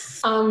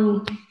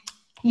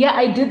 Yeah,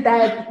 I did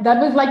that.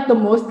 That was like the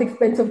most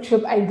expensive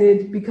trip I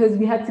did because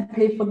we had to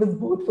pay for this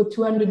boat for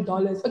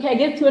 $200. Okay, I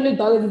guess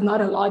 $200 is not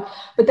a lot,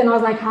 but then I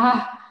was like,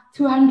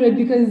 200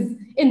 because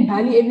in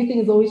Bali everything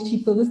is always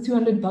cheap, so this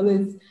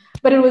 $200,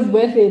 but it was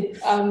worth it.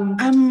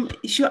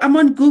 Sure. I'm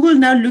on Google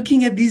now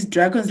looking at these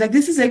dragons. Like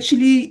this is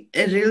actually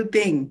a real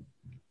thing.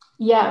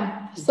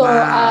 Yeah. So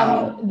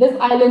this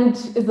island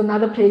is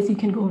another place you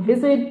can go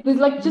visit. There's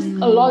like just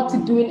a lot to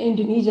do in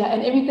Indonesia,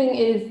 and everything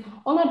is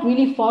all not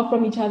really far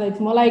from each other. It's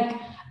more like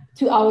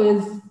 2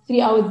 hours,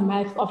 3 hours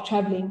max of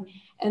traveling.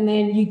 And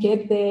then you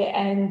get there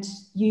and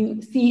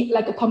you see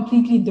like a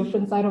completely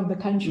different side of the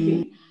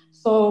country.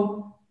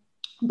 So,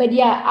 but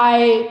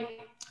I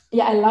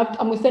loved,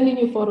 I'm sending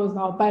you photos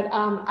now, but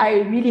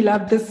I really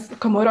loved this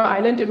Komodo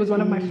Island. It was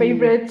one of my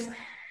favorites.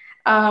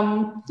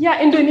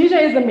 Indonesia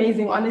is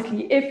amazing,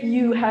 honestly. If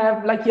you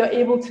have, like, you're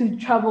able to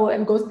travel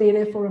and go stay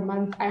there for a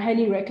month, I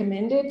highly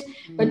recommend it.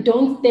 But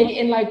don't stay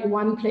in like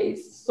one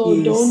place.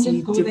 So don't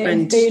just go there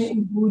and stay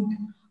in Ubud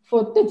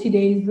for 30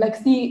 days. Like,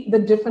 see the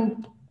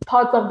different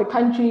parts of the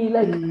country,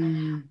 like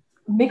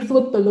mix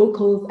with the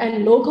locals.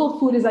 And local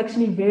food is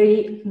actually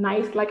very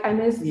nice. Like, I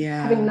miss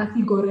having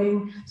nasi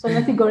goreng. So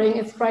nasi goreng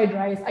is fried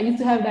rice. I used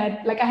to have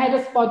that. Like, I had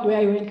a spot where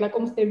I went like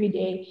almost every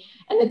day,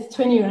 and it's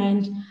 20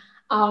 rand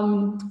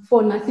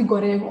for nasi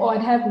goreng, or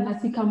I'd have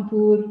nasi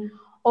campur,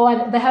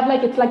 or they have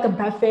like, it's like a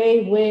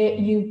buffet where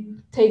you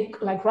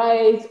take like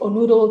rice or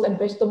noodles and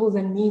vegetables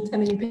and meat,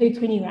 and then you pay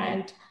 20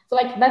 rand. So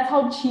like, that's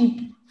how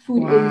cheap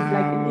food is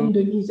like in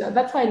Indonesia.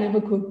 That's why I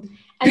never cooked.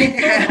 And it's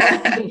so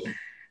healthy.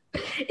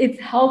 It's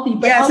healthy,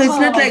 but so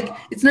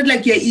it's not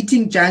like you're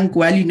eating junk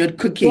while you're not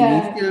cooking.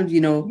 Yeah, it's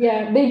still,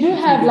 yeah, they do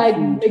have like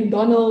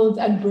McDonald's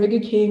and Burger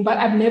King, but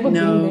I've never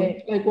been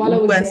there. Like while I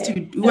was there,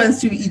 who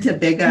wants to eat a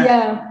burger?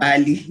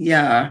 Bali,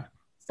 yeah.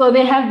 So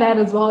they have that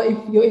as well if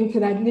you're into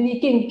that. And then you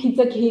can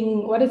Pizza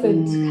King, what is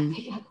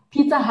it?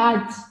 Pizza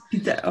Hut.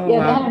 They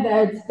have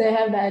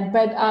that.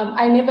 But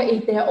I never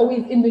ate there.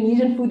 Always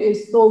Indonesian food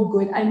is so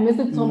good. I miss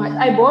it so much.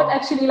 I bought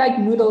actually like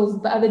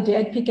noodles the other day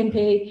at Pick and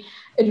Pay.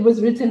 It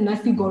was written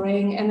nasi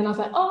goreng, and then I was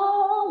like,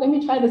 oh, let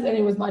me try this, and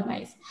it was not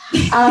nice.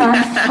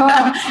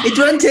 It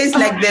won't taste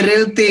like the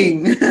real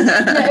thing.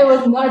 It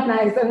was not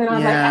nice. And then I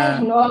was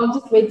like, no, I'll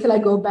just wait till I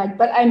go back.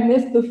 But I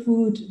miss the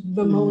food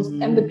the most,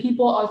 and the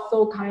people are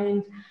so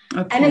kind,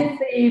 and it's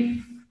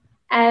safe.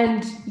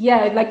 And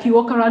like you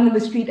walk around in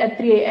the street at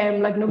 3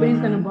 a.m. like nobody's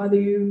gonna bother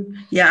you.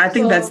 I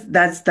think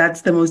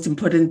that's the most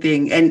important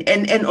thing,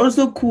 and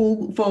also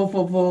cool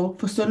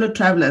for solo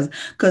travelers,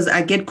 because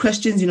I get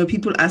questions,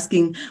 people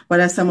asking what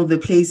are some of the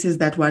places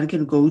that one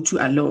can go to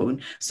alone.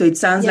 So it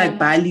sounds like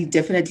Bali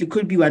definitely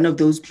could be one of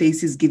those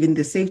places, given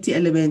the safety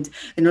element,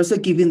 and also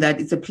given that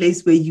it's a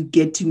place where you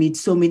get to meet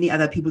so many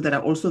other people that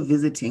are also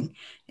visiting,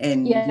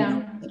 and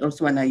that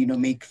also want to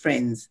make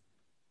friends.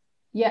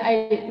 Yeah,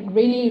 I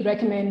really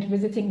recommend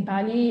visiting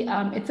Bali.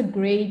 It's a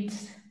great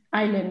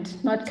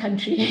island, not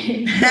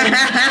country.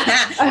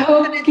 I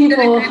hope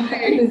people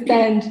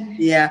understand.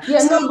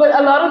 But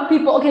a lot of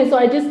people, so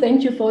I just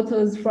sent you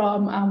photos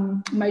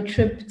from my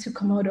trip to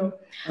Komodo.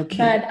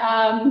 But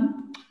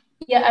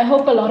I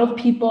hope a lot of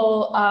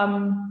people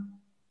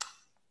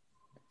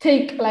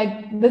take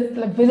like this,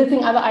 like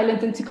visiting other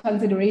islands into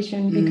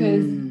consideration,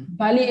 because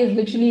Bali is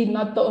literally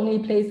not the only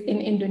place in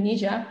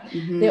Indonesia.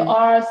 There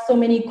are so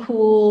many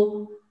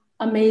cool,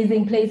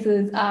 amazing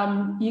places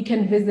you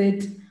can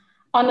visit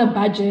on a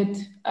budget.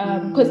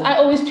 Because I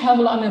always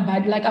travel on a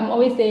budget. Like I'm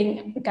always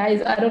saying,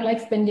 guys, I don't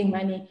like spending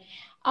money.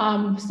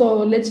 So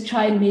let's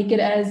try and make it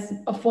as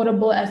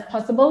affordable as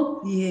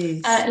possible.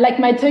 Like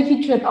my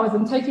Turkey trip, I was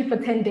in Turkey for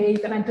 10 days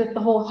and I did the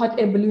whole hot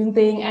air balloon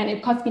thing, and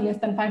it cost me less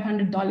than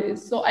 $500.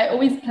 So I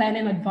always plan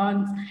in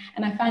advance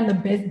and I find the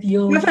best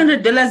deals.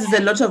 $500 is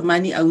a lot of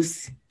money,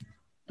 Aus.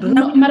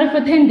 No matter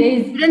for 10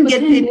 days. You didn't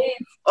get paid.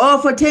 Oh,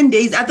 for 10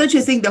 days. I thought you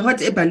were saying the hot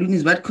air balloon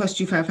is what cost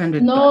you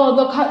 $500. No,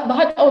 the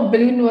hot air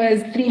balloon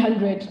was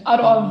 $300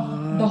 out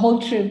of the whole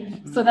trip.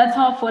 So that's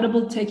how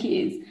affordable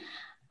Turkey is.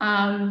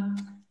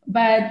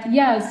 But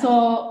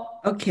so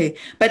okay,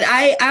 but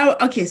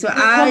so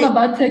talk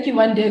about Turkey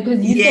one day,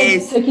 because you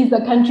said Turkey is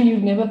a country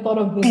you've never thought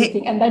of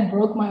visiting, and that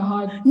broke my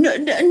heart. No,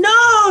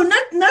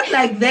 not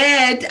like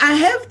that. I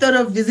have thought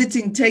of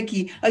visiting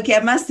Turkey. Okay, I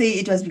must say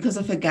it was because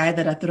of a guy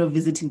that I thought of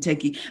visiting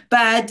Turkey,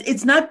 but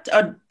it's not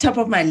on top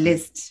of my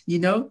list.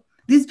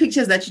 These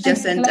pictures that you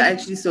just sent are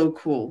actually so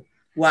cool.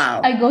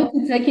 Wow. I go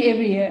to Turkey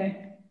every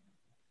year,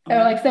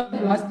 except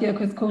last year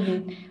because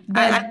COVID.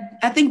 But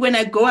I think when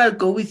I go, I'll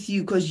go with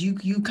you because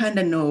you kind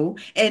of know.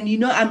 And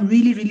I'm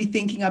really, really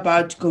thinking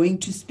about going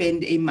to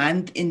spend a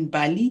month in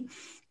Bali,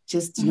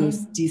 just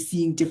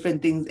seeing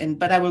different things.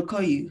 But I will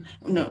call you,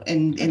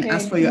 and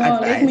ask for Okay. your No,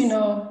 let me advice.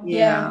 know.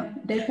 Yeah. Yeah,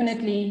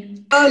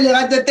 definitely. Oh,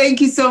 Lerato,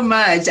 thank you so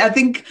much. I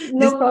think this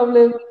No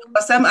problem.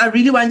 Sam, I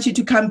really want you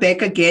to come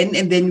back again,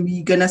 and then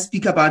we're gonna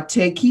speak about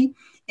Turkey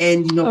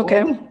and all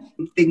Okay.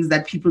 the things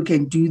that people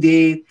can do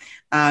there.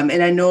 And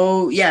I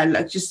know, yeah,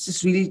 like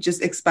just really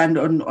just expand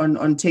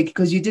on Turkey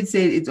because you did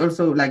say it's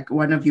also like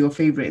one of your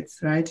favorites,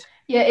 right?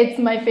 Yeah, it's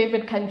my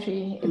favorite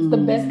country. It's the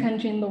best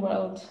country in the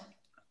world.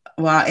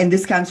 Wow, and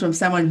this comes from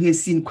someone who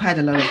has seen quite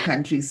a lot of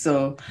countries,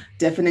 so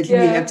definitely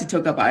we have to Yeah.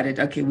 talk about it.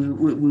 Okay,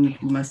 we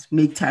must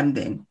make time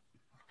then.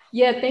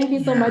 Yeah, thank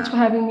you so much Yeah. for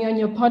having me on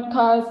your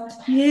podcast.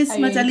 Yes,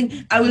 my I darling.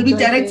 I will be enjoyed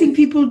directing this.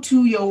 people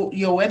to your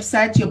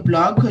website, your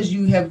blog, because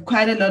you have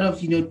quite a lot of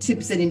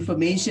tips and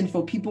information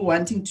for people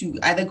wanting to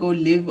either go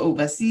live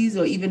overseas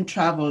or even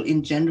travel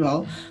in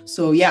general.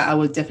 So yeah, I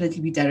will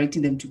definitely be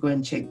directing them to go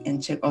and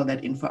check all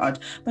that info out.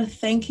 But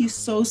thank you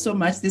so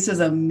much. This was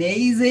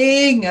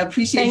amazing. I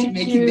appreciate you Thank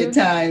making the you.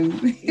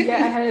 time. Yeah,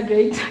 I had a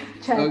great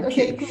chat.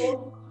 Okay, Okay.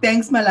 cool.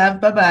 Thanks, my love.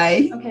 Bye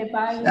bye. Okay,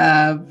 bye.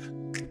 Love.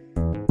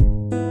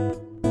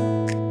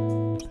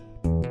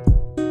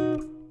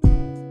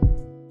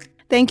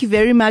 Thank you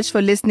very much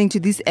for listening to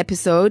this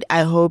episode.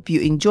 I hope you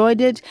enjoyed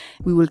it.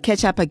 We will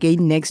catch up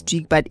again next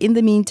week. But in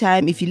the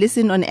meantime, if you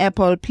listen on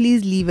Apple,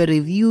 please leave a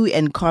review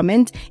and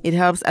comment. It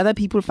helps other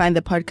people find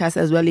the podcast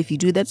as well if you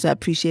do that. So I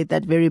appreciate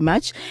that very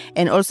much.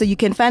 And also you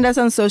can find us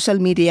on social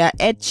media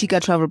at Chica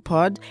Travel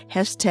Pod,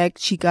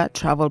 #Chica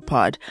Travel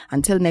Pod.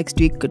 Until next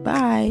week,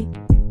 goodbye.